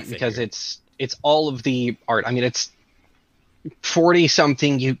 Because it's all of the art. I mean, it's 40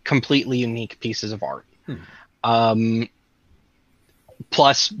 something completely unique pieces of art.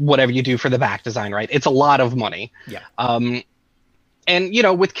 Plus whatever you do for the back design, right? It's a lot of money. Yeah. And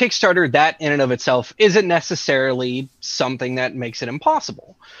with Kickstarter, that in and of itself isn't necessarily something that makes it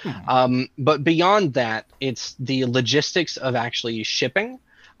impossible. But beyond that, it's the logistics of actually shipping.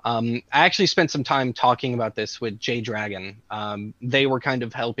 I actually spent some time talking about this with Jay Dragon. They were kind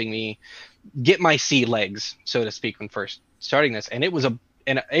of helping me get my sea legs, so to speak, when first starting this. And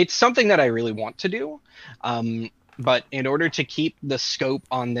it's something that I really want to do. But in order to keep the scope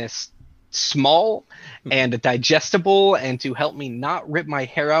on this small and digestible, and to help me not rip my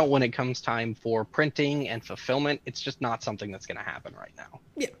hair out when it comes time for printing and fulfillment, it's just not something that's going to happen right now.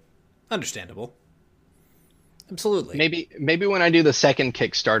 Yeah, understandable. Absolutely. Maybe when I do the second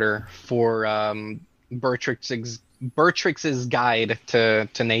Kickstarter for Bertrix's Guide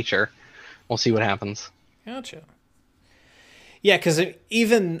to Nature, we'll see what happens. Gotcha. Yeah, because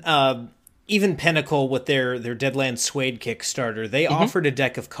even Pinnacle with their Deadlands Suede Kickstarter, they offered a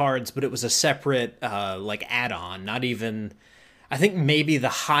deck of cards, but it was a separate add-on. Not even, I think maybe the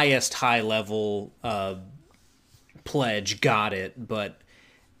highest high level pledge got it, but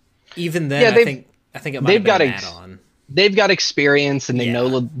even then, I think it might have been an add-on. They've got experience and they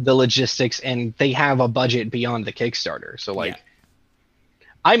know the logistics, and they have a budget beyond the Kickstarter. So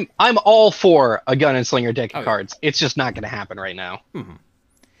I'm all for a Gun and Slinger deck of cards. It's just not going to happen right now.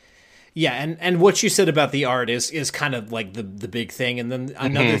 Yeah, and what you said about the art is kind of like the big thing, and then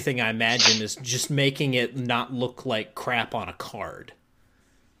another thing I imagine is just making it not look like crap on a card.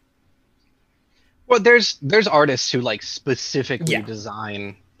 Well, there's artists who specifically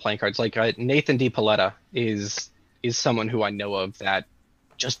design playing cards. Like Nathan DiPaletta is someone who I know of that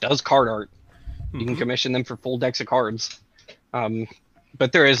just does card art. You can commission them for full decks of cards.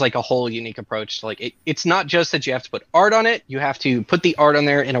 But there is a whole unique approach to it's not just that you have to put art on it. You have to put the art on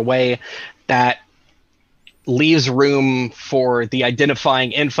there in a way that leaves room for the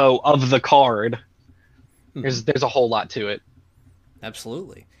identifying info of the card. There's a whole lot to it.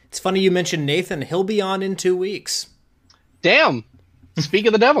 Absolutely. It's funny you mentioned Nathan. He'll be on in 2 weeks. Damn. Speak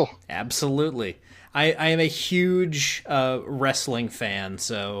of the devil. Absolutely. I am a huge wrestling fan,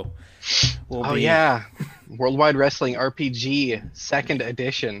 so yeah. Worldwide Wrestling RPG 2nd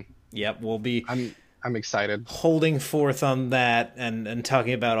edition. Yep, we'll be I'm excited. Holding forth on that and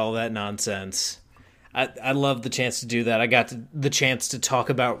talking about all that nonsense. I love the chance to do that. I got the chance to talk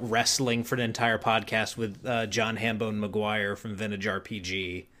about wrestling for an entire podcast with John Hambone McGuire from Vintage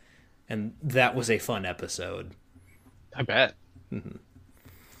RPG, and that was a fun episode. I bet.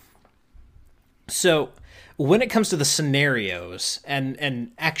 So, when it comes to the scenarios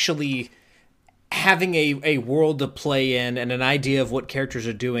and actually having a world to play in and an idea of what characters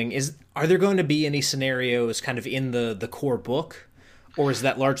are doing, are there going to be any scenarios kind of in the core book, or is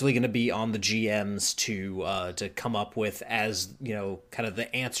that largely going to be on the GMs to come up with as kind of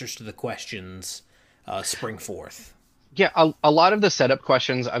the answers to the questions spring forth? Yeah, a lot of the setup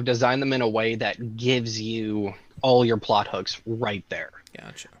questions, I've designed them in a way that gives you all your plot hooks right there.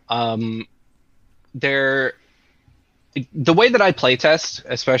 Gotcha. The way that I playtest,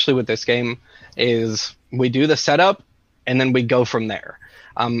 especially with this game, is we do the setup and then we go from there.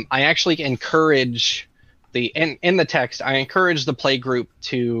 I actually encourage in the text, I encourage the play group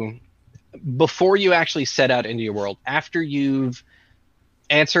to, before you actually set out into your world, after you've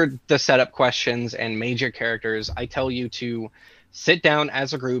answered the setup questions and made your characters, I tell you to sit down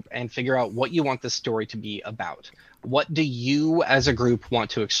as a group and figure out what you want the story to be about. What do you as a group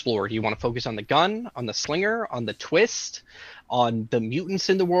want to explore? Do you want to focus on the gun, on the slinger, on the twist, on the mutants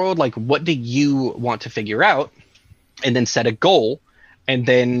in the world? What do you want to figure out? And then set a goal and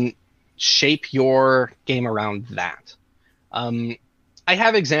then shape your game around that. I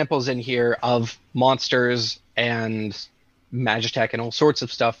have examples in here of monsters and Magitech and all sorts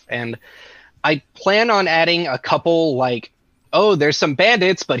of stuff. And I plan on adding a couple there's some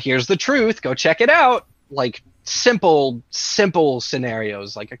bandits, but here's the truth. Go check it out. Simple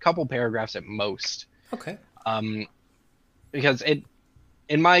scenarios, a couple paragraphs at most. Okay. Because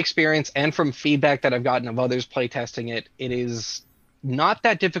in my experience and from feedback that I've gotten of others playtesting it, it is not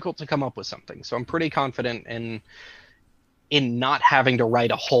that difficult to come up with something. So I'm pretty confident in not having to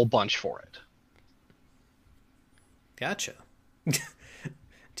write a whole bunch for it. Gotcha.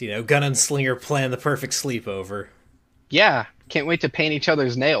 Gun and Slinger plan the perfect sleepover. Yeah, can't wait to paint each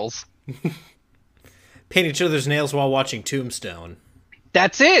other's nails. Paint each other's nails while watching Tombstone.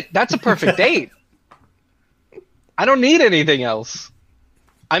 That's it. That's a perfect date. I don't need anything else.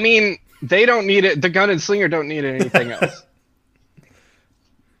 I mean, they don't need it. The gun and slinger don't need anything else.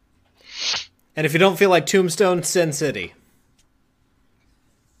 And if you don't feel like Tombstone, Sin City.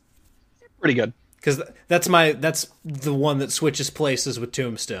 Pretty good. Because that's the one that switches places with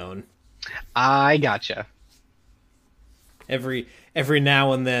Tombstone. I gotcha. Every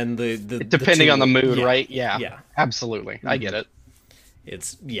now and then the depending on the mood, yeah, right? Yeah. Yeah. Absolutely. I get it.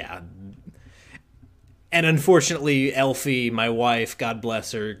 It's yeah. And unfortunately, Elfie, my wife, God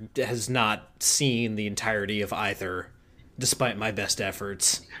bless her, has not seen the entirety of either, despite my best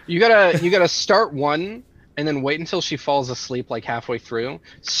efforts. You gotta start one and then wait until she falls asleep like halfway through,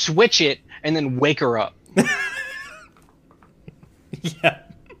 switch it, and then wake her up. Yeah.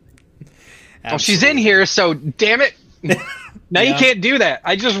 Well, she's in here, so damn it. Now you can't do that.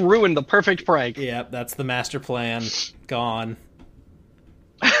 I just ruined the perfect prank. Yeah, that's the master plan. Gone.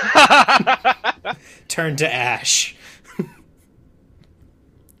 Turn to ash.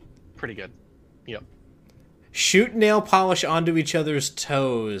 Pretty good. Yep. Shoot nail polish onto each other's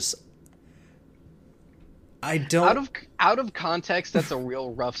toes. I don't. Out of context, that's a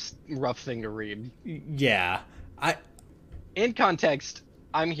real rough thing to read. Yeah. In context,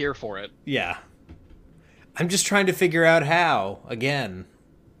 I'm here for it. Yeah. I'm just trying to figure out how, again.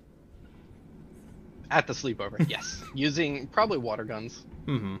 At the sleepover, yes. Using probably water guns.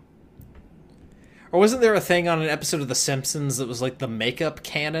 Mm-hmm. Or wasn't there a thing on an episode of The Simpsons that was like the makeup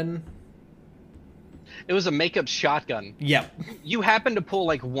cannon? It was a makeup shotgun. Yep. You happen to pull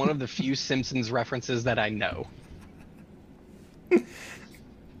like one of the few Simpsons references that I know.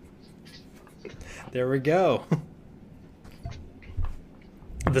 There we go.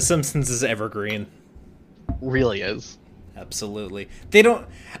 The Simpsons is evergreen. Really is. Absolutely.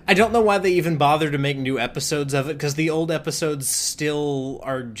 I don't know why they even bother to make new episodes of it, because the old episodes still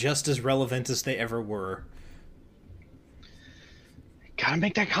are just as relevant as they ever were. Gotta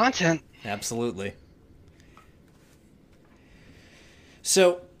make that content. Absolutely.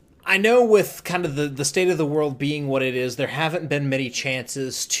 So, I know with kind of the state of the world being what it is, there haven't been many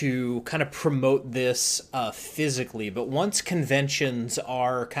chances to kind of promote this physically, but once conventions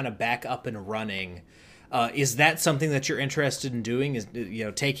are kind of back up and running, is that something that you're interested in doing? Is, you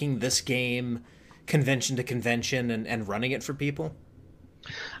know, taking this game convention to convention and running it for people?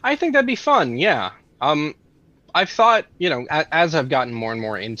 I think that'd be fun. Yeah. I've thought, as I've gotten more and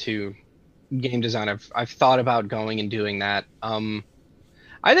more into game design, I've thought about going and doing that.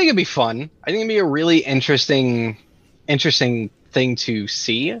 I think it'd be fun. I think it'd be a really interesting thing to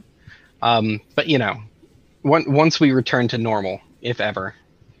see. But once we return to normal, if ever.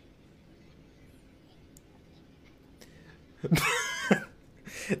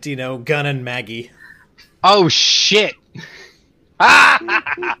 Do you know Gun and Maggie? Oh shit!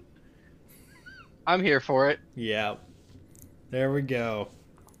 I'm here for it. Yeah. There we go.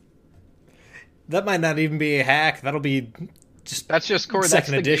 That might not even be a hack. That'll be that's just core.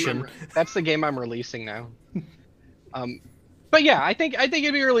 Second edition. That's the game I'm releasing now. But yeah, I think it'd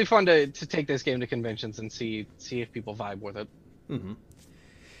be really fun to take this game to conventions and see if people vibe with it. Mm-hmm.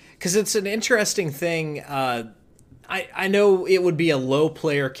 Because it's an interesting thing. I know it would be a low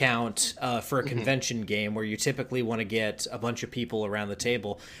player count for a convention game where you typically want to get a bunch of people around the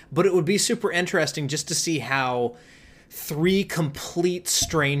table, but it would be super interesting just to see how three complete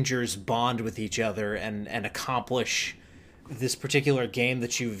strangers bond with each other and accomplish this particular game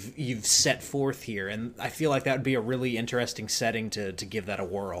that you've set forth here. And I feel like that would be a really interesting setting to give that a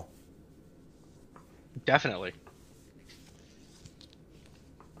whirl. Definitely.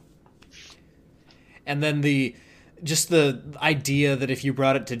 And then the idea that if you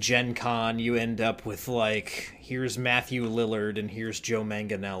brought it to Gen Con, you end up with, like, here's Matthew Lillard and here's Joe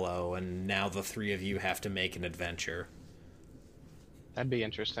Manganiello, and now the three of you have to make an adventure. That'd be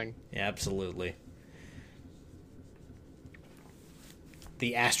interesting. Yeah, absolutely.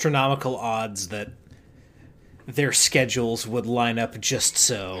 The astronomical odds that their schedules would line up just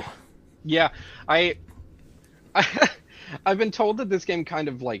so. Yeah, I've been told that this game kind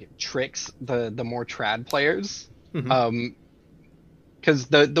of, like, tricks the more trad players. Mm-hmm. Because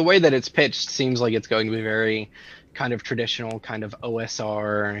the way that it's pitched seems like it's going to be very kind of traditional, kind of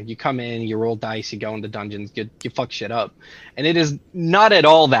OSR. You come in, you roll dice, you go into dungeons, you fuck shit up, and it is not at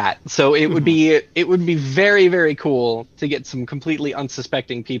all that. So it would be very, very cool to get some completely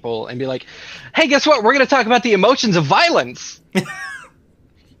unsuspecting people and be like, "Hey, guess what? We're going to talk about the emotions of violence.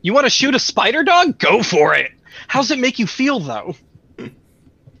 You want to shoot a spider dog? Go for it. How's it make you feel, though?"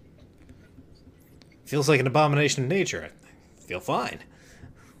 Feels like an abomination of nature. I feel fine.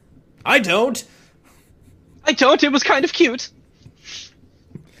 I don't. It was kind of cute.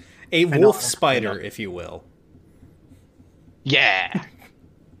 A wolf spider, if you will. Yeah.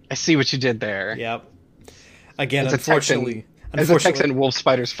 I see what you did there. Yep. Again, As a unfortunately, As a Texan, wolf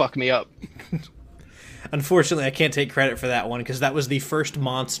spiders fuck me up. unfortunately, I can't take credit for that one because that was the first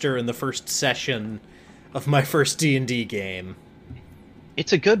monster in the first session of my first D&D game.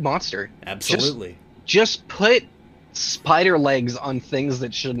 It's a good monster. Absolutely. Just put spider legs on things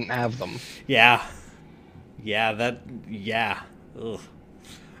that shouldn't have them. Yeah. Yeah. Ugh.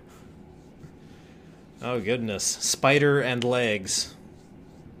 Oh, goodness. Spider and legs.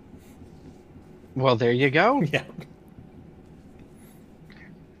 Well, there you go. Yeah.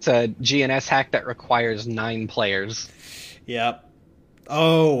 It's a GNS hack that requires 9 players. Yep.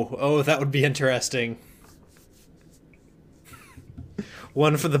 Oh, that would be interesting.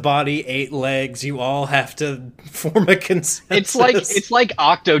 1 for the body, 8 legs. You all have to form a consensus. It's like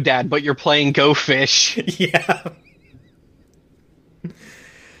Octodad, but you're playing Go Fish. Yeah.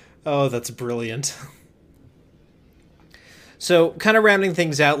 Oh, that's brilliant. So, kind of rounding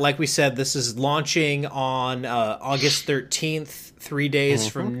things out, like we said, this is launching on August 13th, 3 days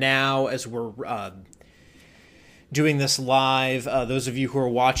from now, as we're doing this live. Those of you who are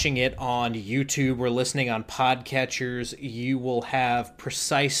watching it on YouTube or listening on podcatchers, you will have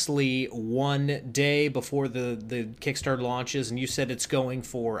precisely 1 day before the Kickstarter launches, and you said it's going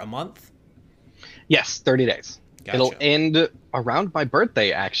for a month? Yes, 30 days. Gotcha. It'll end around my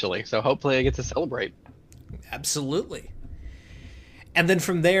birthday, actually, so hopefully I get to celebrate. Absolutely. And then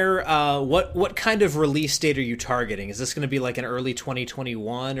from there, what kind of release date are you targeting? Is this going to be like an early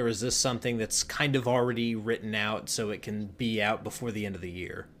 2021, or is this something that's kind of already written out so it can be out before the end of the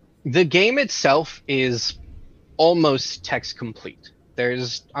year? The game itself is almost text complete.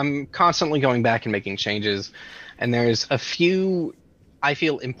 I'm constantly going back and making changes, and there's a few, I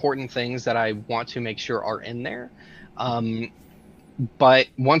feel, important things that I want to make sure are in there. But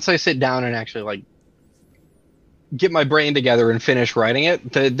once I sit down and actually get my brain together and finish writing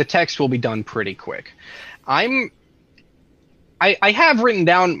it, the text will be done pretty quick. I have written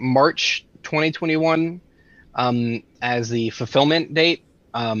down March 2021 as the fulfillment date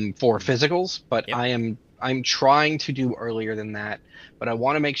for physicals, but yep. I'm trying to do earlier than that. But I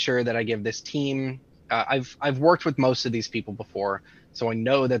want to make sure that I give this team. I've worked with most of these people before, so I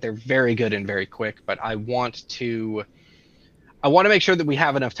know that they're very good and very quick. But I want to make sure that we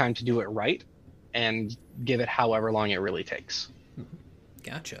have enough time to do it right, and give it however long it really takes.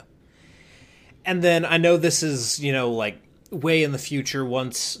 Gotcha. And then I know this is, way in the future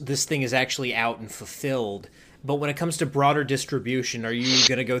once this thing is actually out and fulfilled. But when it comes to broader distribution, are you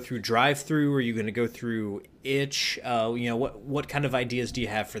going to go through drive-thru? Are you going to go through itch? What kind of ideas do you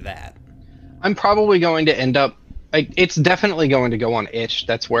have for that? I'm probably going to end up... it's definitely going to go on itch.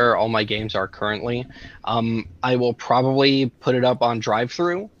 That's where all my games are currently. I will probably put it up on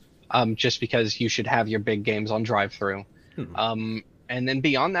drive-thru. Just because you should have your big games on drive-thru. And then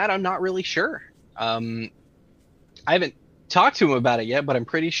beyond that, I'm not really sure. I haven't talked to him about it yet, but I'm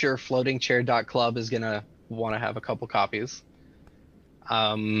pretty sure floatingchair.club is going to want to have a couple copies.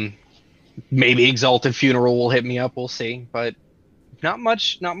 Maybe Exalted Funeral will hit me up, we'll see. But not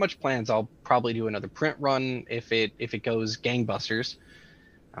much plans. I'll probably do another print run if it goes gangbusters.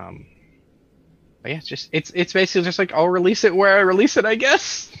 But yeah, it's basically just like I'll release it where I release it, I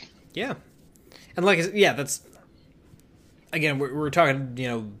guess. Yeah. And that's, again, we're talking,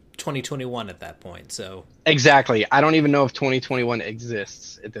 2021 at that point, so. Exactly. I don't even know if 2021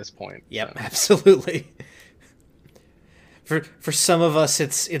 exists at this point. Yep, so. Absolutely. For some of us,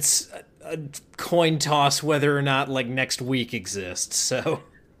 it's a coin toss whether or not, next week exists, so.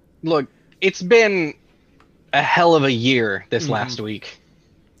 Look, it's been a hell of a year this last week.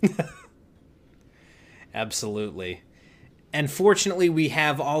 Absolutely. And fortunately, we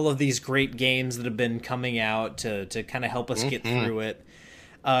have all of these great games that have been coming out to kind of help us get through it.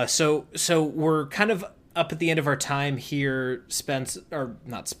 So we're kind of up at the end of our time here, Spence. Or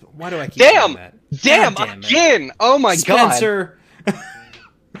not. Why do I keep saying that? Damn again! Oh my Spencer. God!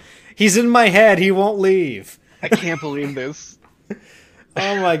 He's in my head. He won't leave. I can't believe this.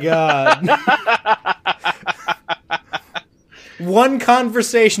 Oh my God! One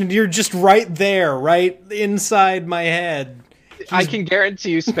conversation, and you're just right there, right inside my head. I can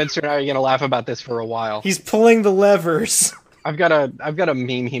guarantee you, Spencer and I are gonna laugh about this for a while. He's pulling the levers. I've got a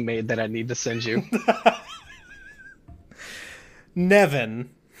meme he made that I need to send you. Nevin.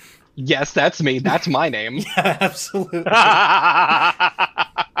 Yes, that's me. That's my name. Yeah, absolutely. I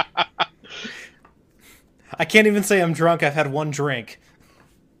can't even say I'm drunk. I've had one drink.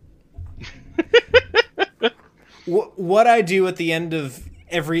 What I do at the end of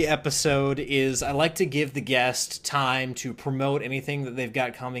every episode is I like to give the guest time to promote anything that they've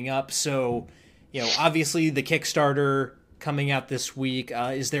got coming up. So, obviously the Kickstarter coming out this week.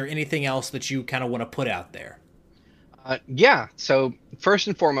 Is there anything else that you kind of want to put out there? Yeah, so first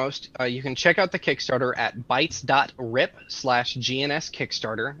and foremost, you can check out the Kickstarter at bytes.rip/GNS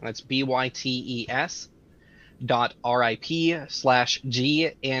Kickstarter. That's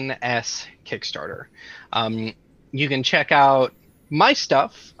bytes.rip/GNS Kickstarter. You can check out my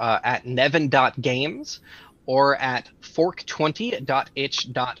stuff at nevin.games or at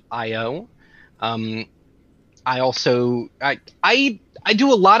fork20.itch.io. I also I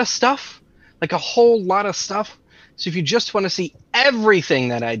do a lot of stuff, like a whole lot of stuff. So if you just want to see everything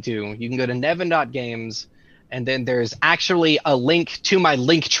that I do, you can go to nevin.games, and then there's actually a link to my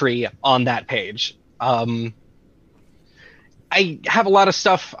link tree on that page. I have a lot of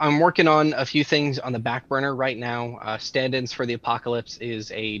stuff. I'm working on a few things on the back burner right now. Stand-ins for the Apocalypse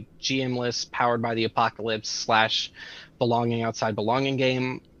is a GM-less powered by the Apocalypse / belonging outside belonging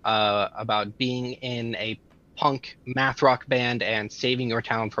game about being in a punk math rock band and saving your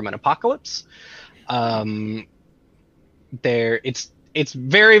town from an apocalypse. It's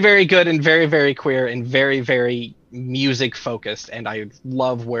very, very good and very, very queer and very, very music focused, and I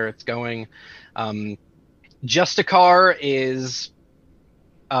love where it's going. Justicar is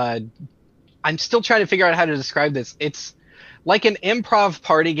I'm still trying to figure out how to describe this. It's like an improv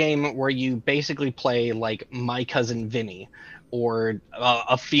party game where you basically play like My Cousin Vinny or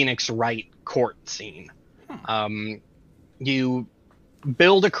a Phoenix Wright court scene. You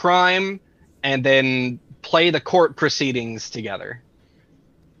build a crime and then play the court proceedings together.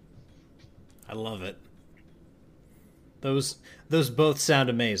 I love it. Those both sound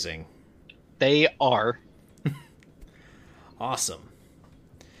amazing. They are. Awesome.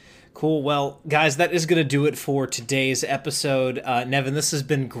 Cool. Well, guys, that is going to do it for today's episode. Nevin, this has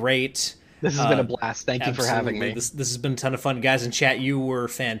been great. This has been a blast. Thank you for having me. This has been a ton of fun. Guys in chat, you were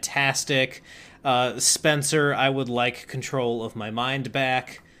fantastic. Spencer, I would like control of my mind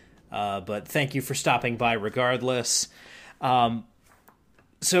back. But thank you for stopping by regardless.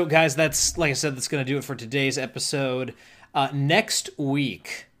 So, guys, that's, like I said, that's going to do it for today's episode. Next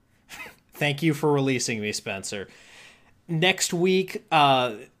week, thank you for releasing me, Spencer. Next week,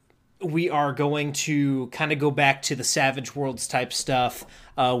 we are going to kind of go back to the Savage Worlds type stuff.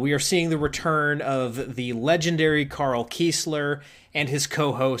 We are seeing the return of the legendary Carl Kiesler and his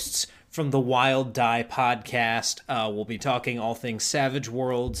co-hosts from the Wild Die podcast. We'll be talking all things Savage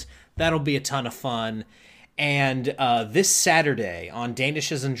Worlds. That'll be a ton of fun. And this Saturday on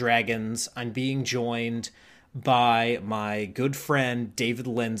Danishes and Dragons, I'm being joined by my good friend David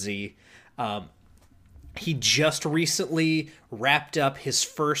Lindsay. He just recently wrapped up his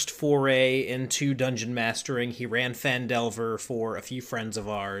first foray into dungeon mastering. He ran Phandelver for a few friends of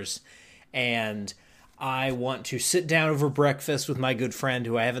ours. And I want to sit down over breakfast with my good friend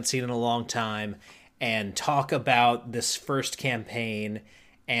who I haven't seen in a long time and talk about this first campaign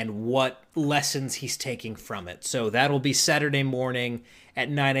and what lessons he's taking from it. So that'll be Saturday morning at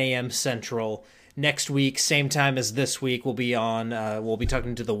 9 a.m. Central. Next week, same time as this week, we'll be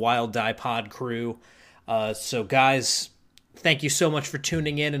talking to the Wild Die Pod crew. So guys, thank you so much for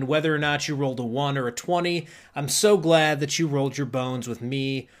tuning in, and whether or not you rolled a 1 or a 20, I'm so glad that you rolled your bones with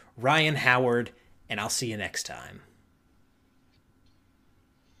me, Ryan Howard, and I'll see you next time.